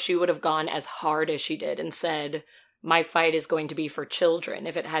don't know if she would have gone as hard as she did and said, my fight is going to be for children,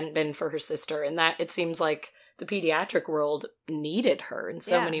 if it hadn't been for her sister. And that, it seems like the pediatric world needed her in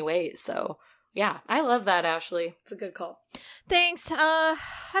so many ways. So yeah, I love that, Ashley. It's a good call. Thanks.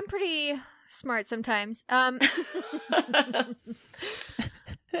 I'm pretty smart sometimes. And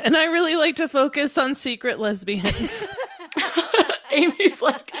I really like to focus on secret lesbians. Amy's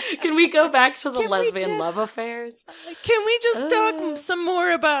like, can we go back to the lesbian love affairs? Can we just talk some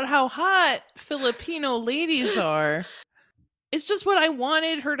more about how hot Filipino ladies are? It's just what I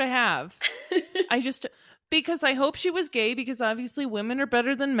wanted her to have. Because I hope she was gay, because obviously women are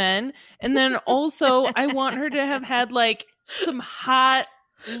better than men. And then also I want her to have had like some hot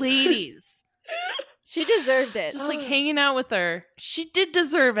ladies. She deserved it. Just like hanging out with her. She did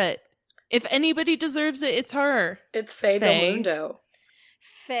deserve it. If anybody deserves it, it's her. It's Faye Del Mundo.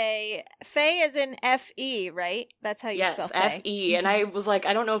 Faye. Faye is in F-E, right? That's how you spell Faye. Yes, F-E. And I was like,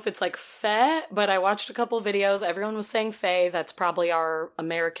 I don't know if it's like Faye, but I watched a couple videos. Everyone was saying Faye. That's probably our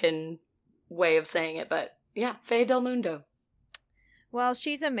American way of saying it. But yeah, Faye Del Mundo. Well,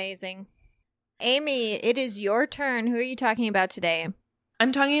 she's amazing. Amy, it is your turn. Who are you talking about today?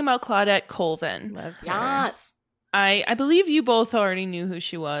 I'm talking about Claudette Colvin. Love her. Yes. I believe you both already knew who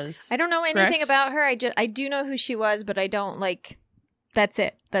she was. I don't know anything about her. I do know who she was, but I don't like. That's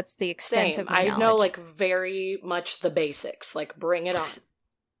it. That's the extent of my knowledge. I know like very much the basics. Like, bring it on.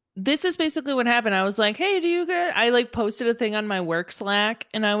 This is basically what happened. I was like, hey, do you guys... I like posted a thing on my work Slack,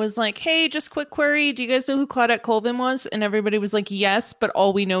 and I was like, hey, just quick query. Do you guys know who Claudette Colvin was? And everybody was like, yes, but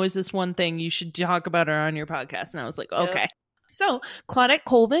all we know is this one thing. You should talk about her on your podcast. And I was like, okay. Yep. So Claudette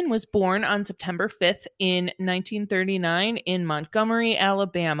Colvin was born on September 5th in 1939 in Montgomery,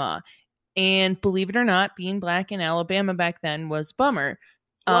 Alabama. And believe it or not, being black in Alabama back then was a bummer.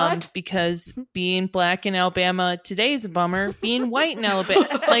 Because being black in Alabama today is a bummer. Being white in Alabama,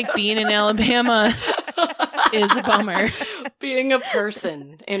 like being in Alabama, is a bummer. Being a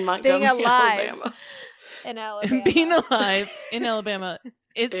person in Montgomery, being alive Alabama. In Alabama. Being alive in Alabama,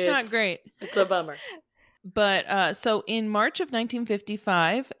 it's not great. It's a bummer. But so in March of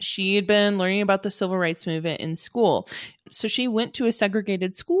 1955, she had been learning about the civil rights movement in school. So she went to a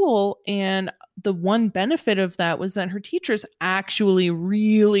segregated school, and the one benefit of that was that her teachers actually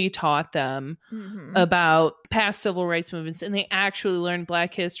really taught them about past civil rights movements, and they actually learned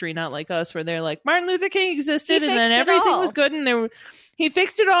Black history, not like us, where they're like, Martin Luther King existed, and then everything was good, and he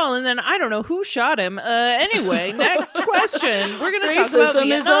fixed it all, and then I don't know who shot him. Anyway, next question. We're going to talk about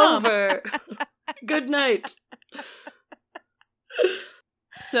Vietnam. Is over. Good night.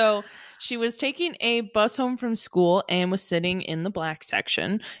 So she was taking a bus home from school and was sitting in the black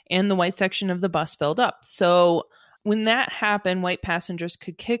section, and the white section of the bus filled up. So when that happened, white passengers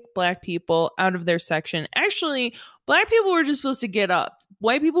could kick black people out of their section. Actually, black people were just supposed to get up.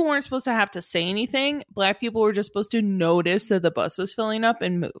 White people weren't supposed to have to say anything. Black people were just supposed to notice that the bus was filling up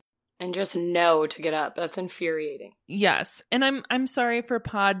and move. And just know to get up. That's infuriating. Yes. And I'm sorry for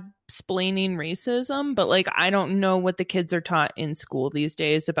pod-splaining racism, but like I don't know what the kids are taught in school these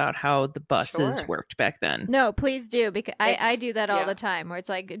days about how the buses worked back then. No, please do, because I do that all the time, where it's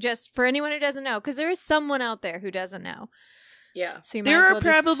like, just for anyone who doesn't know, because there is someone out there who doesn't know. Yeah. So there are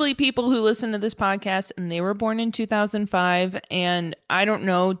probably people who listen to this podcast and they were born in 2005, and I don't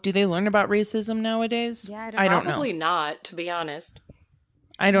know, do they learn about racism nowadays? Yeah, I don't know. Probably not, to be honest.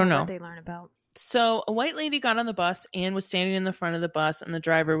 I don't know what they learn about. So a white lady got on the bus and was standing in the front of the bus, and the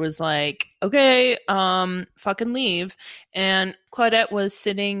driver was like, okay, fucking leave. And Claudette was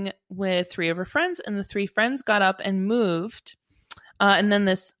sitting with three of her friends, and the three friends got up and moved. And then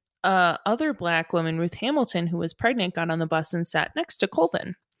this other black woman, Ruth Hamilton, who was pregnant, got on the bus and sat next to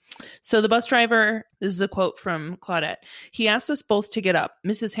Colvin. So the bus driver, this is a quote from Claudette, he asked us both to get up.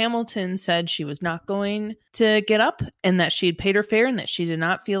 Mrs. Hamilton said she was not going to get up and that she had paid her fare and that she did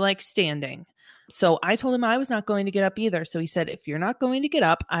not feel like standing. So I told him I was not going to get up either. So he said, if you're not going to get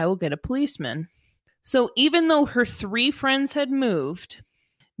up, I will get a policeman. So even though her three friends had moved,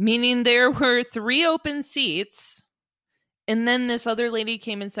 meaning there were three open seats, and then this other lady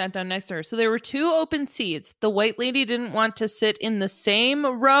came and sat down next to her. So there were two open seats. The white lady didn't want to sit in the same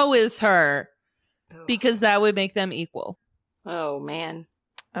row as her because that would make them equal. Oh, man.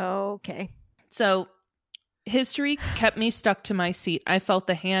 Okay. So history kept me stuck to my seat. I felt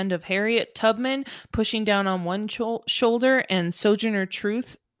the hand of Harriet Tubman pushing down on one shoulder and Sojourner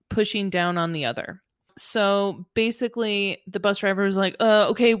Truth pushing down on the other. So basically, the bus driver was like,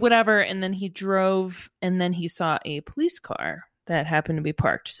 okay, whatever. And then he drove, and then he saw a police car that happened to be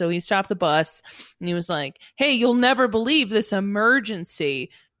parked. So he stopped the bus, and he was like, hey, you'll never believe this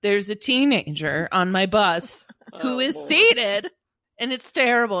emergency. There's a teenager on my bus who is seated, and it's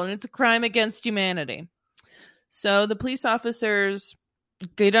terrible, and it's a crime against humanity. So the police officers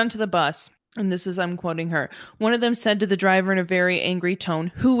get onto the bus, and this is, I'm quoting her. One of them said to the driver in a very angry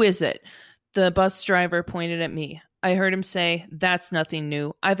tone, who is it? The bus driver pointed at me. I heard him say, that's nothing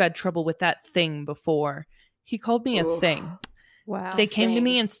new. I've had trouble with that thing before. He called me a thing. Wow. They came to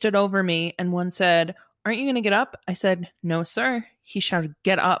me and stood over me, and one said, aren't you going to get up? I said, no, sir. He shouted,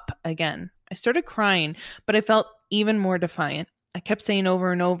 get up again. I started crying, but I felt even more defiant. I kept saying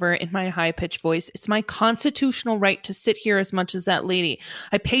over and over in my high-pitched voice, it's my constitutional right to sit here as much as that lady.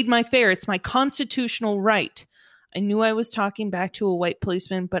 I paid my fare. It's my constitutional right. I knew I was talking back to a white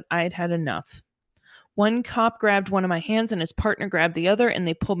policeman, but I'd had enough. One cop grabbed one of my hands and his partner grabbed the other, and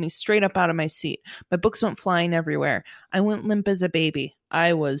they pulled me straight up out of my seat. My books went flying everywhere. I went limp as a baby.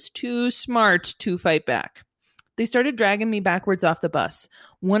 I was too smart to fight back. They started dragging me backwards off the bus.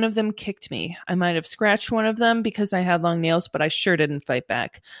 One of them kicked me. I might have scratched one of them because I had long nails, but I sure didn't fight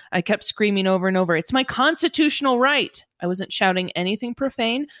back. I kept screaming over and over, it's my constitutional right. I wasn't shouting anything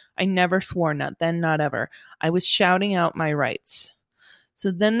profane. I never swore, not then, not ever. I was shouting out my rights.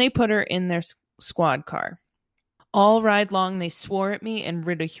 So then they put her in their squad car. All ride long, they swore at me and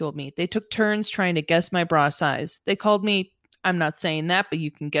ridiculed me. They took turns trying to guess my bra size. They called me, I'm not saying that, but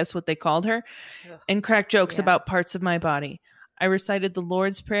you can guess what they called her, and cracked jokes about parts of my body. I recited the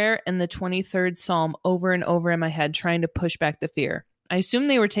Lord's Prayer and the 23rd Psalm over and over in my head, trying to push back the fear. I assumed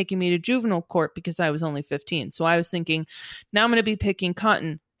they were taking me to juvenile court because I was only 15. So I was thinking, now I'm going to be picking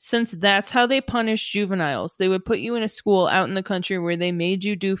cotton. Since that's how they punish juveniles, they would put you in a school out in the country where they made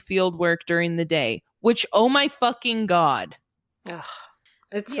you do field work during the day, which, oh my fucking God. Ugh.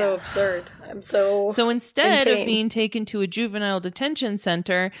 It's so absurd. I'm so instead of being taken to a juvenile detention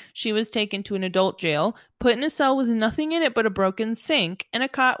center, she was taken to an adult jail, put in a cell with nothing in it but a broken sink and a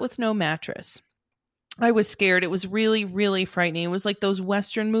cot with no mattress. I was scared. It was really, really frightening. It was like those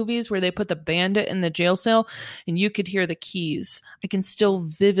Western movies where they put the bandit in the jail cell and you could hear the keys. I can still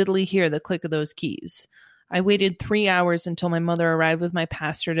vividly hear the click of those keys. I waited 3 hours until my mother arrived with my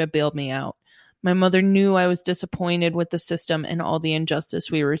pastor to bail me out. My mother knew I was disappointed with the system and all the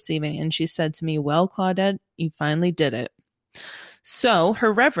injustice we were receiving, and she said to me, well, Claudette, you finally did it. So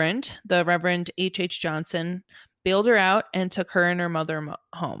her reverend, the Reverend H.H. Johnson, bailed her out and took her and her mother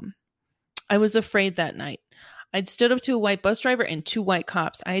home. I was afraid that night. I'd stood up to a white bus driver and 2 white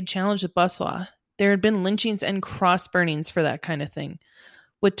cops. I had challenged the bus law. There had been lynchings and cross burnings for that kind of thing.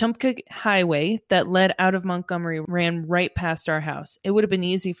 Wetumpka Highway that led out of Montgomery ran right past our house. It would have been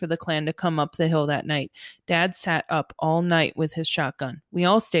easy for the Klan to come up the hill that night. Dad sat up all night with his shotgun. We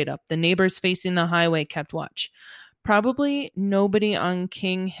all stayed up. The neighbors facing the highway kept watch. Probably nobody on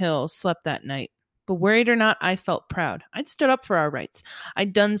King Hill slept that night. But worried or not, I felt proud. I'd stood up for our rights.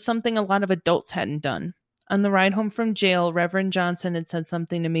 I'd done something a lot of adults hadn't done. On the ride home from jail, Reverend Johnson had said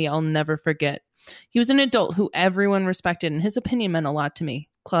something to me I'll never forget. He was an adult who everyone respected, and his opinion meant a lot to me.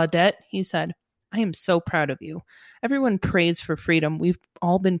 Claudette, he said, I am so proud of you. Everyone prays for freedom. We've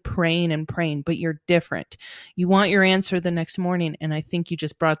all been praying and praying, but you're different. You want your answer the next morning, and I think you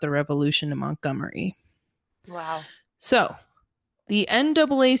just brought the revolution to Montgomery. Wow. So, the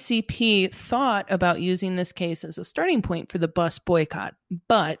NAACP thought about using this case as a starting point for the bus boycott,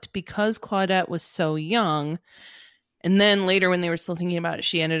 but because Claudette was so young, and then later when they were still thinking about it,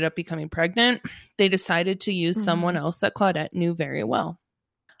 she ended up becoming pregnant, they decided to use someone else that Claudette knew very well.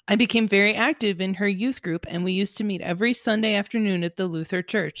 I became very active in her youth group, and we used to meet every Sunday afternoon at the Luther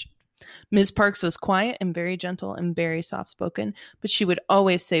Church. Ms. Parks was quiet and very gentle and very soft-spoken, but she would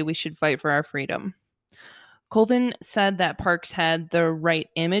always say we should fight for our freedom. Colvin said that Parks had the right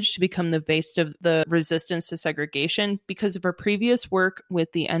image to become the face of the resistance to segregation because of her previous work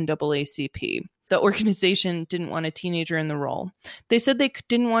with the NAACP. The organization didn't want a teenager in the role. They said they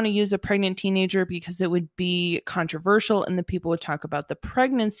didn't want to use a pregnant teenager because it would be controversial and the people would talk about the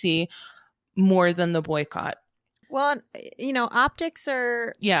pregnancy more than the boycott. Well, you know, optics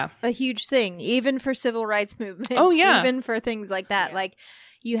are a huge thing, even for civil rights movements. Oh, yeah. Even for things like that. Yeah. Like,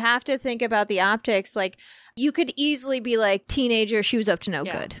 you have to think about the optics. Like, you could easily be like, teenager, she was up to no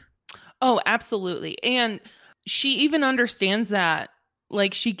good. Oh, absolutely. And she even understands that.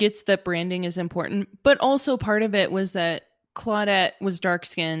 Like, she gets that branding is important. But also part of it was that Claudette was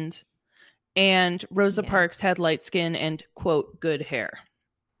dark-skinned and Rosa Parks had light skin and, quote, good hair.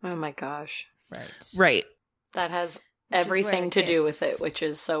 Oh, my gosh. Right. That has everything to do with it, which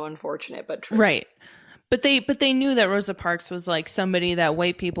is so unfortunate, but true. Right. But they knew that Rosa Parks was like somebody that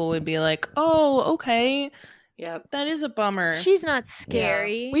white people would be like, oh, okay, Yep. that is a bummer. She's not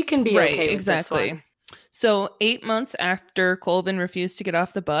scary. We can be Right, okay with exactly. this one. So 8 months after Colvin refused to get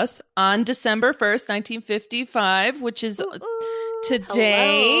off the bus, on December 1st, 1955, which is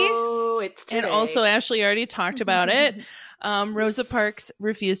today, Hello, it's today. and also Ashley already talked about it, Rosa Parks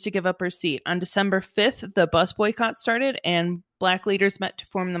refused to give up her seat. On December 5th, the bus boycott started, and Black leaders met to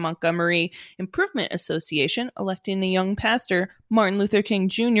form the Montgomery Improvement Association, electing a young pastor, Martin Luther King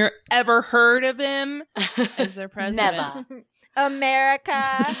Jr. Ever heard of him as their president? Never.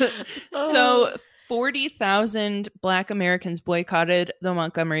 America. So 40,000 Black Americans boycotted the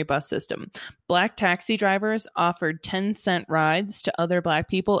Montgomery bus system. Black taxi drivers offered 10-cent rides to other Black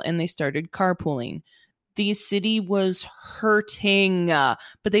people, and they started carpooling. The city was hurting, but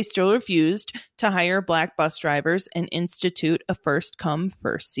they still refused to hire Black bus drivers and institute a first-come,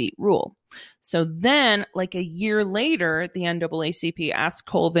 first-seat rule. So then, like a year later, the NAACP asked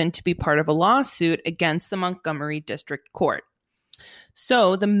Colvin to be part of a lawsuit against the Montgomery District Court.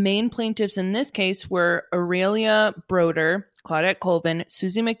 So the main plaintiffs in this case were Aurelia Broder, Claudette Colvin,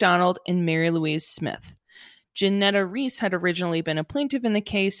 Susie McDonald, and Mary Louise Smith. Janetta Reese had originally been a plaintiff in the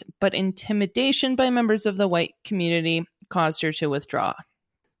case, but intimidation by members of the white community caused her to withdraw.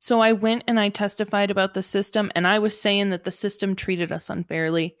 So I went and I testified about the system, and I was saying that the system treated us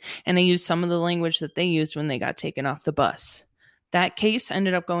unfairly, and I used some of the language that they used when they got taken off the bus. That case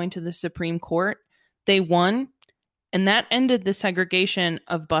ended up going to the Supreme Court. They won, and that ended the segregation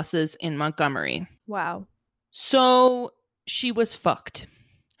of buses in Montgomery. Wow. So she was fucked.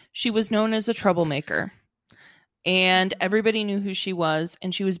 She was known as a troublemaker. And everybody knew who she was,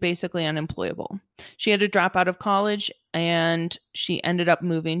 and she was basically unemployable. She had to drop out of college, and she ended up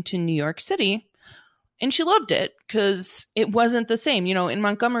moving to New York City. And she loved it because it wasn't the same. You know, in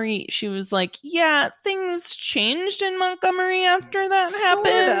Montgomery, she was like, yeah, things changed in Montgomery after that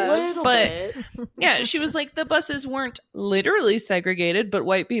happened. But yeah, she was like, the buses weren't literally segregated, but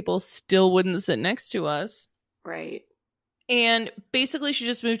white people still wouldn't sit next to us. Right. And basically, she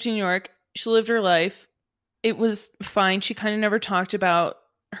just moved to New York. She lived her life. It was fine. She kind of never talked about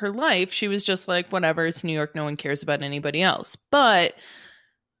her life. She was just like, whatever, it's New York. No one cares about anybody else. But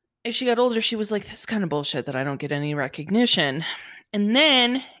as she got older, she was like, this is kind of bullshit that I don't get any recognition. And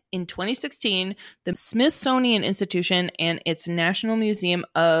then in 2016, the Smithsonian Institution and its National Museum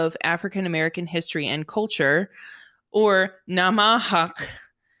of African American History and Culture, or NAMAHAC.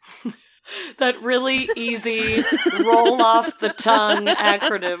 That really easy roll off the tongue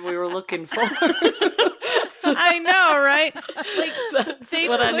acronym we were looking for. I know, right? Like, that's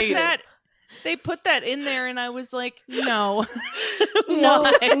what I needed. They put that in there, and I was like, no. No,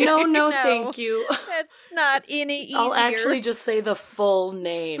 Why? no, thank you. That's not any easier. I'll actually just say the full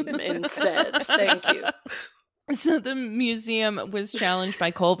name instead. Thank you. So the museum was challenged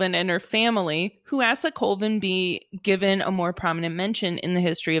by Colvin and her family, who asked that Colvin be given a more prominent mention in the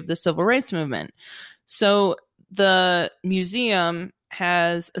history of the civil rights movement. So the museum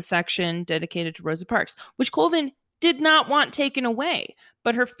has a section dedicated to Rosa Parks, which Colvin did not want taken away.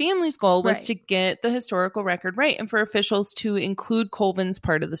 But her family's goal was to get the historical record right and for officials to include Colvin's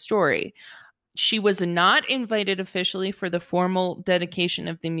part of the story. She was not invited officially for the formal dedication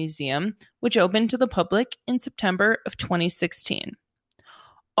of the museum, which opened to the public in September of 2016.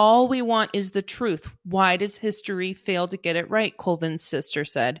 All we want is the truth. Why does history fail to get it right? Colvin's sister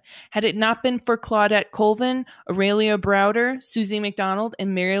said. Had it not been for Claudette Colvin, Aurelia Broder, Susie McDonald,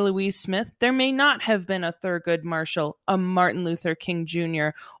 and Mary Louise Smith, there may not have been a Thurgood Marshall, a Martin Luther King Jr.,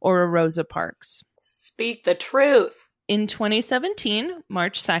 or a Rosa Parks. Speak the truth. In 2017,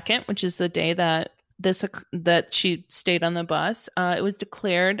 March 2nd, which is the day that she stayed on the bus, it was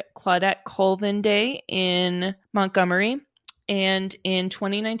declared Claudette Colvin Day in Montgomery. And in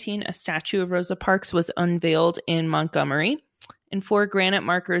 2019, a statue of Rosa Parks was unveiled in Montgomery. And 4 granite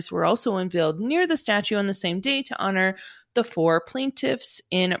markers were also unveiled near the statue on the same day to honor the 4 plaintiffs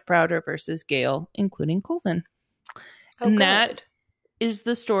in Browder versus Gale, including Colvin. Oh, and good. that is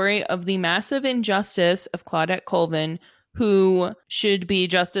the story of the massive injustice of Claudette Colvin, who should be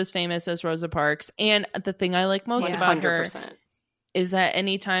just as famous as Rosa Parks. And the thing I like most about her is that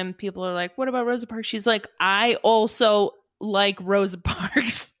anytime people are like, what about Rosa Parks? She's like, I also like Rosa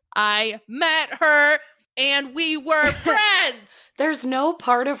Parks. I met her and we were friends. There's no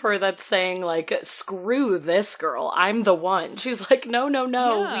part of her that's saying like, screw this girl, I'm the one. She's like, no,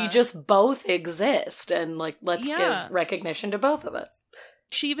 Yeah. we just both exist, and like, let's give recognition to both of us.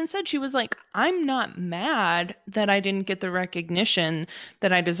 She even said, she was like, I'm not mad that I didn't get the recognition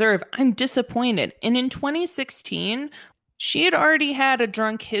that I deserve. I'm disappointed. And in 2016, she had already had a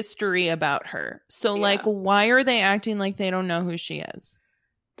drunk history about her. So, Yeah. like, why are they acting like they don't know who she is?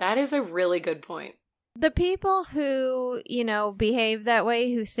 That is a really good point. The people who, you know, behave that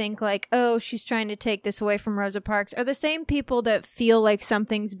way, who think like, oh, she's trying to take this away from Rosa Parks, are the same people that feel like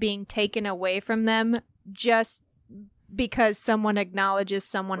something's being taken away from them just because someone acknowledges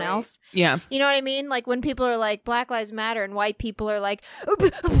someone Right. else. Yeah. You know what I mean? Like when people are like, Black Lives Matter, and white people are like,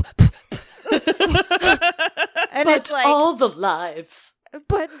 and But it's like, all the lives.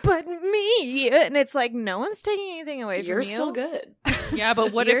 but me. And it's like, no one's taking anything away from you. You're still good. Yeah,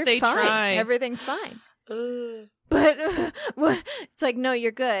 but what You're if they fine. try? Everything's fine. Ugh. But it's like, no,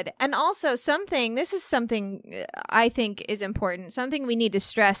 you're good. And also this is something I think is important, something we need to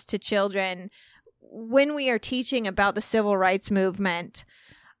stress to children when we are teaching about the civil rights movement.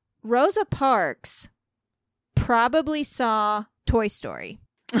 Rosa Parks probably saw Toy Story.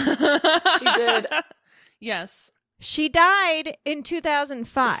 She did. Yes. She died in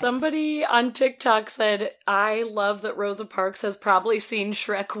 2005. Somebody on TikTok said, I love that Rosa Parks has probably seen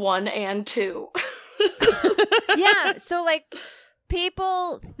Shrek 1 and 2. Yeah, so like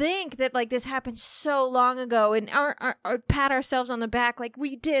people think that like this happened so long ago and our pat ourselves on the back like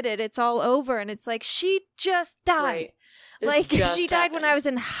we did it, it's all over, and it's like she just died. Right. This Like just she died when happened. I was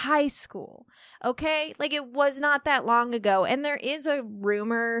in high school. Okay? Like it was not that long ago. And there is a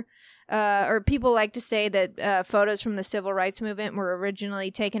rumor or people like to say that photos from the civil rights movement were originally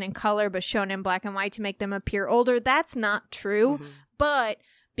taken in color but shown in black and white to make them appear older. That's not true. Mhm. But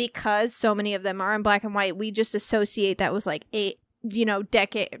because so many of them are in black and white, we just associate that with like it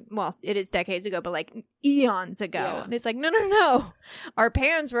is decades ago, but like eons ago. Yeah. And it's like, no. Our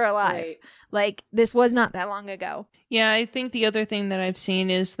parents were alive. Right. Like this was not that long ago. Yeah, I think the other thing that I've seen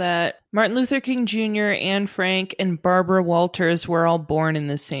is that Martin Luther King Jr., Anne Frank, and Barbara Walters were all born in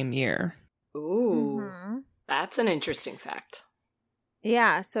the same year. Ooh, Mhm. that's an interesting fact.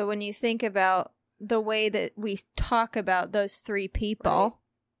 Yeah. So when you think about the way that we talk about those three people, Right.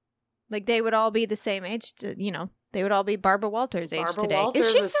 like they would all be the same age, they would all be Barbara Walters' age Barbara today. Walters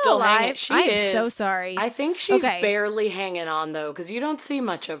is she is still still alive? hanging- she I'm is. so sorry. I think she's Okay. barely hanging on, though, because you don't see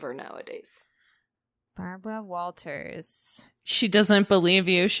much of her nowadays. Barbara Walters. She doesn't believe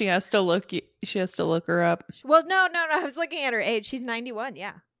you. She has to look her up. Well, no. I was looking at her age. She's 91.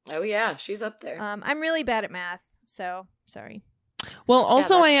 Yeah. Oh, yeah, she's up there. I'm really bad at math, so sorry. Well,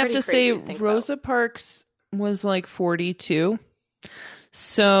 also that's I have pretty to say crazy to think Rosa Parks was like 42.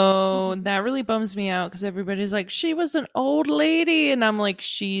 So that really bums me out because everybody's like, she was an old lady. And I'm like,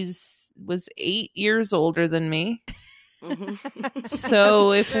 was 8 years older than me. Mhm.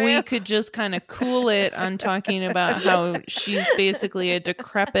 So if we could just kind of cool it on talking about how she's basically a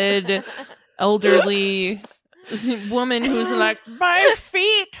decrepit, elderly woman who's like, my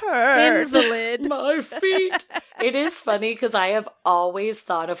feet hurt. Invalid. My feet. It is funny because I have always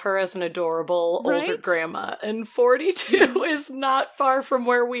thought of her as an adorable older Right? grandma, and 42 is not far from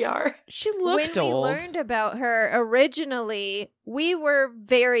where we are. She looked When we old. learned about her originally, we were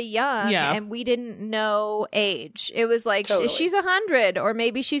very young Yeah. and we didn't know age. It was like Totally. she's 100 or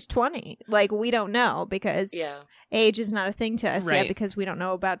maybe she's 20. Like we don't know because Yeah. age is not a thing to us yet Right. because we don't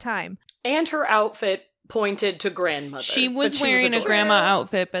know about time. And her outfit pointed to grandmother. She but was wearing a adorable. grandma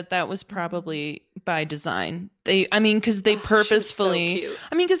outfit, but that was probably by design. Because they Oh, she was so purposefully. cute.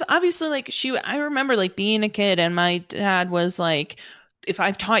 Because obviously, like I remember like being a kid, and my dad was like, "If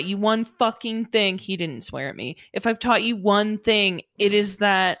I've taught you one fucking thing," he didn't swear at me. "If I've taught you one thing, it is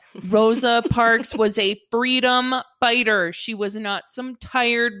that Rosa Parks was a freedom fighter. She was not some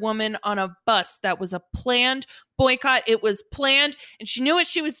tired woman on a bus. That was a planned boycott. It was planned, and she knew what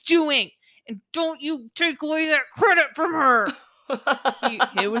she was doing. And don't you take away that credit from her."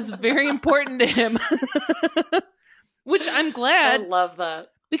 It was very important to him. Which I'm I glad, love that.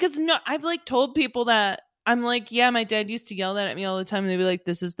 because I've like told people that I'm like, yeah, my dad used to yell that at me all the time. And they'd be like,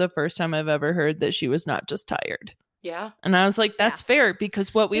 this is the first time I've ever heard that she was not just tired. Yeah. And I was like, that's fair,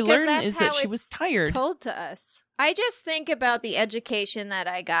 because what we Because learned that's is that how she was it's tired. Told to us. I just think about the education that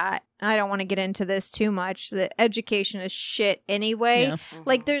I got. I don't want to get into this too much. The education is shit anyway. Yeah.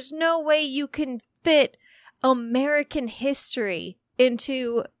 Like, there's no way you can fit American history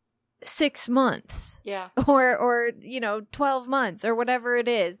into 6 months Yeah. or 12 months or whatever it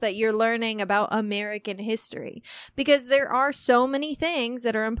is that you're learning about American history, because there are so many things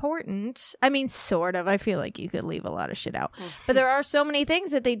that are important. I mean, sort of. I feel like you could leave a lot of shit out, but there are so many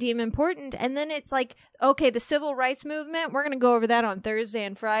things that they deem important. And then it's like, okay, the civil rights movement, we're going to go over that on Thursday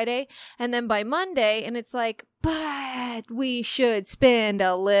and Friday. And then by Monday, and it's like, but we should spend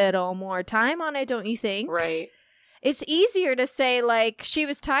a little more time on it, don't you think? Right. It's easier to say, like, she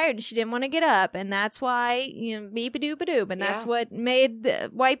was tired and she didn't want to get up, and that's why, beep-a-doop-a-doop, and that's what made the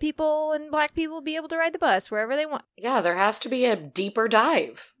white people and black people be able to ride the bus wherever they want. Yeah, there has to be a deeper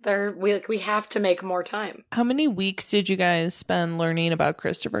dive. We have to make more time. How many weeks did you guys spend learning about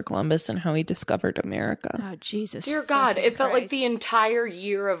Christopher Columbus and how he discovered America? Oh, Jesus. Dear God, it felt like the entire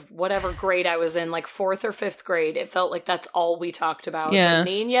year of whatever grade I was in, like 4th or 5th grade, it felt like that's all we talked about. Yeah. The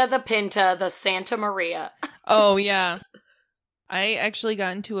Nina, the Pinta, the Santa Maria. Oh, yeah. I actually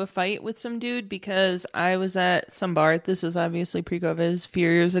got into a fight with some dude because I was at some bar. This was obviously pre-COVID, it was a few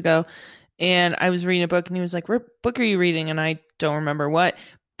years ago. And I was reading a book and he was like, what book are you reading? And I don't remember what.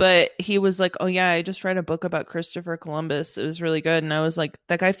 But he was like, oh, yeah, I just read a book about Christopher Columbus. It was really good. And I was like,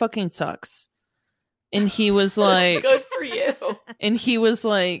 that guy fucking sucks. And he was like... Good for you. And he was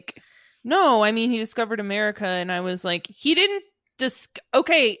like, no, I mean, he discovered America. And I was like, he didn't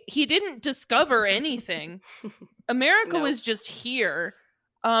discover anything. America was just here.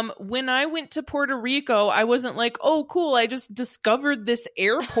 When I went to Puerto Rico, I wasn't like, oh, cool, I just discovered this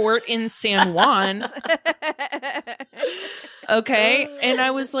airport in San Juan. Okay. And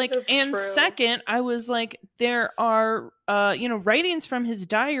I was like, and true. Second, I was like, there are, writings from his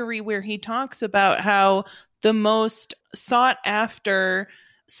diary where he talks about how the most sought after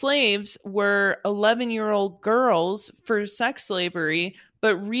slaves were 11-year-old girls for sex slavery.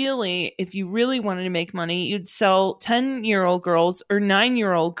 But really, if you really wanted to make money, you'd sell 10-year-old girls or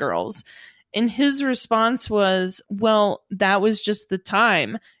 9-year-old girls. And his response was, well, that was just the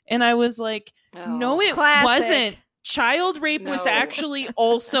time. And I was like, no, it wasn't. Child rape was actually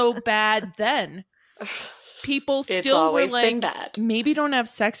also bad then. People still were like, maybe don't have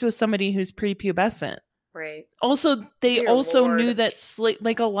sex with somebody who's prepubescent. Right. Also, they knew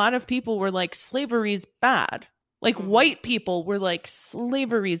that a lot of people were like, slavery's bad. Like, white people were like,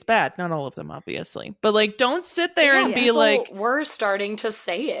 slavery's bad. Not all of them, obviously. But, like, don't sit there and be like... We're starting to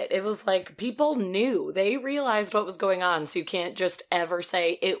say it. It was like, people knew. They realized what was going on. So you can't just ever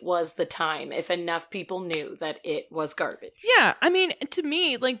say it was the time if enough people knew that it was garbage. Yeah. I mean, to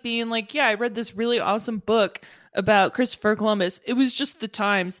me, like, being like, yeah, I read this really awesome book about Christopher Columbus. It was just the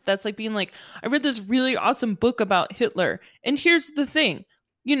times. That's like being like, I read this really awesome book about Hitler. And here's the thing.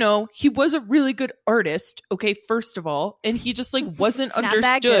 You know, he was a really good artist, okay, first of all, and he just, like, wasn't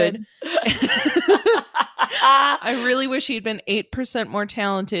understood. I really wish he'd been 8% more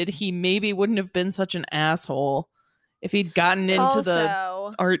talented. He maybe wouldn't have been such an asshole if he'd gotten into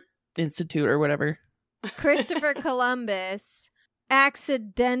the art institute or whatever. Christopher Columbus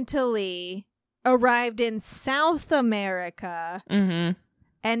accidentally arrived in South America, and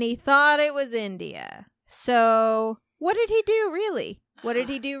he thought it was India. So, what did he do, really? What did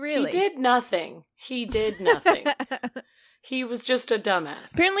he do, really? He did nothing. He was just a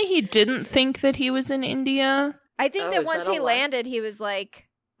dumbass. Apparently he didn't think that he was in India. I think that once he landed, he was like,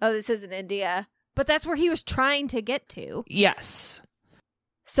 oh, this isn't India. But that's where he was trying to get to. Yes.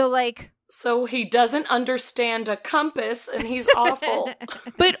 So he doesn't understand a compass, and he's awful.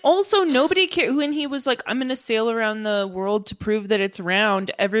 But also, nobody cared. When he was like, I'm going to sail around the world to prove that it's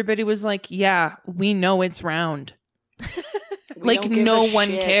round, everybody was like, yeah, we know it's round. Like, no one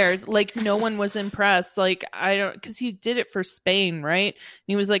cared. Like, no one was impressed. Like, because he did it for Spain, right? And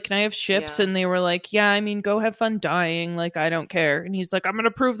he was like, can I have ships? Yeah. And they were like, yeah, I mean, go have fun dying. Like, I don't care. And he's like, I'm going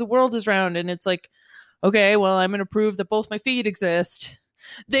to prove the world is round. And it's like, okay, well, I'm going to prove that both my feet exist.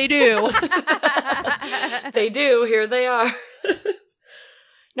 They do. They do. Here they are.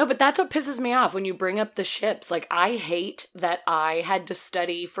 No, but that's what pisses me off when you bring up the ships. Like, I hate that I had to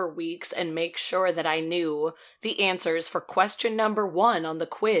study for weeks and make sure that I knew the answers for question number 1 on the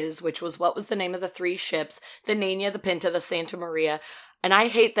quiz, which was what was the name of the 3 ships, the Nina, the Pinta, the Santa Maria. And I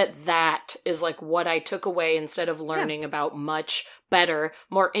hate that is like what I took away instead of learning about much better,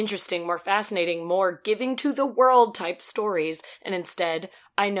 more interesting, more fascinating, more giving to the world type stories. And instead,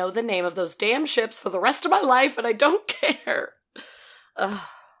 I know the name of those damn ships for the rest of my life and I don't care. Ugh.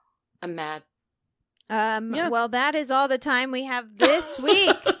 I'm mad. Well, that is all the time we have this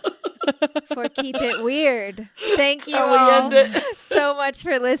week for Keep It Weird. Thank you all so much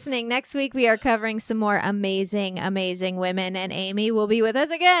for listening. Next week, we are covering some more amazing, amazing women, and Amy will be with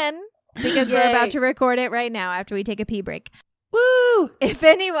us again because we're about to record it right now after we take a pee break. Woo! If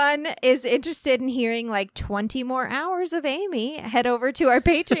anyone is interested in hearing like 20 more hours of Amy, head over to our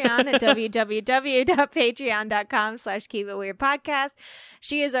Patreon at www.patreon.com/keepitweirdpodcast.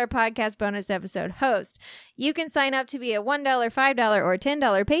 She is our podcast bonus episode host. You can sign up to be a $1, $5, or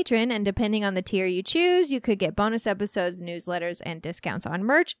 $10 patron, and depending on the tier you choose, you could get bonus episodes, newsletters, and discounts on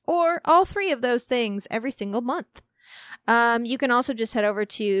merch, or all 3 of those things every single month. You can also just head over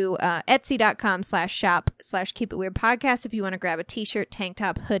to etsy.com/shop/keepitweirdpodcast if you want to grab a t-shirt, tank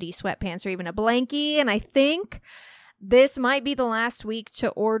top, hoodie, sweatpants, or even a blankie. And I think this might be the last week to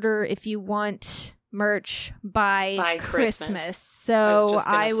order if you want merch by Christmas. So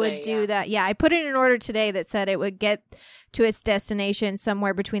I would do that. Yeah, I put in an order today that said it would get to its destination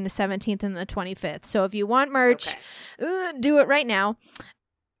somewhere between the 17th and the 25th. So if you want merch, do it right now.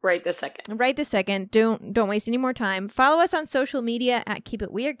 Right this second. Don't waste any more time. Follow us on social media at Keep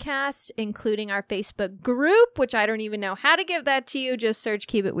It Weirdcast, including our Facebook group, which I don't even know how to give that to you. Just search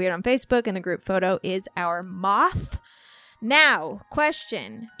Keep It Weird on Facebook, and the group photo is our moth. Now,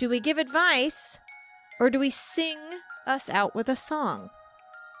 question. Do we give advice or do we sing us out with a song?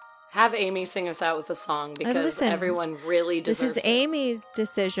 Have Amy sing us out with a song because everyone really deserves it. This is Amy's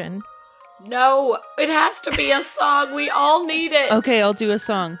decision. No, it has to be a song. We all need it. Okay, I'll do a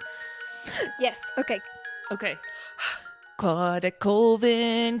song. Yes, okay. Claudette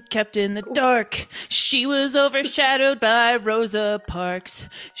Colvin kept in the dark. She was overshadowed by Rosa Parks.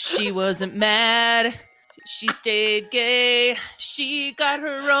 She wasn't mad. She stayed gay. She got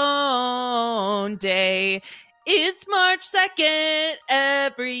her own day. It's March 2nd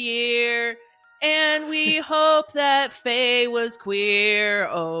every year. And we hope that Faye was queer.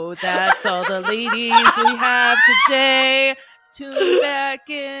 Oh, that's all the ladies we have today. Tune back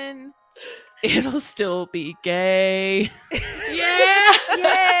in. It'll still be gay. Yeah!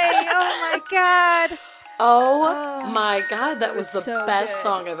 Yay! Oh my God. Oh my God, that was the best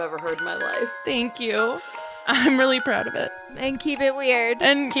song I've ever heard in my life. Thank you. I'm really proud of it. And keep it weird.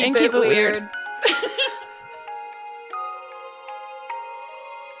 And keep it weird.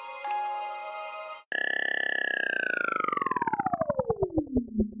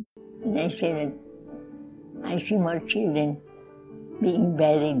 They say that I see more children being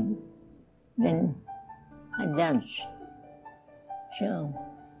buried than adults. So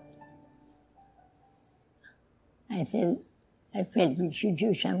I felt we should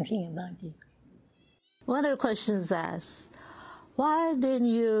do something about it. One of the questions asked, why didn't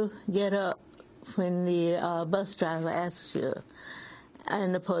you get up when the bus driver asked you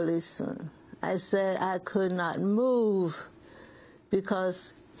and the policeman? I said I could not move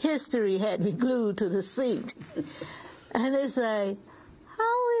because history had me glued to the seat. And they say,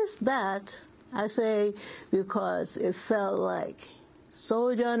 how is that? I say, because it felt like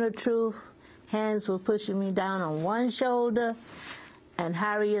Soldier on the Truth, hands were pushing me down on one shoulder, and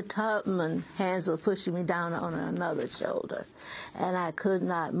Harriet Tubman, hands were pushing me down on another shoulder. And I could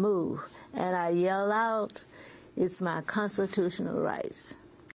not move. And I yelled out, it's my constitutional rights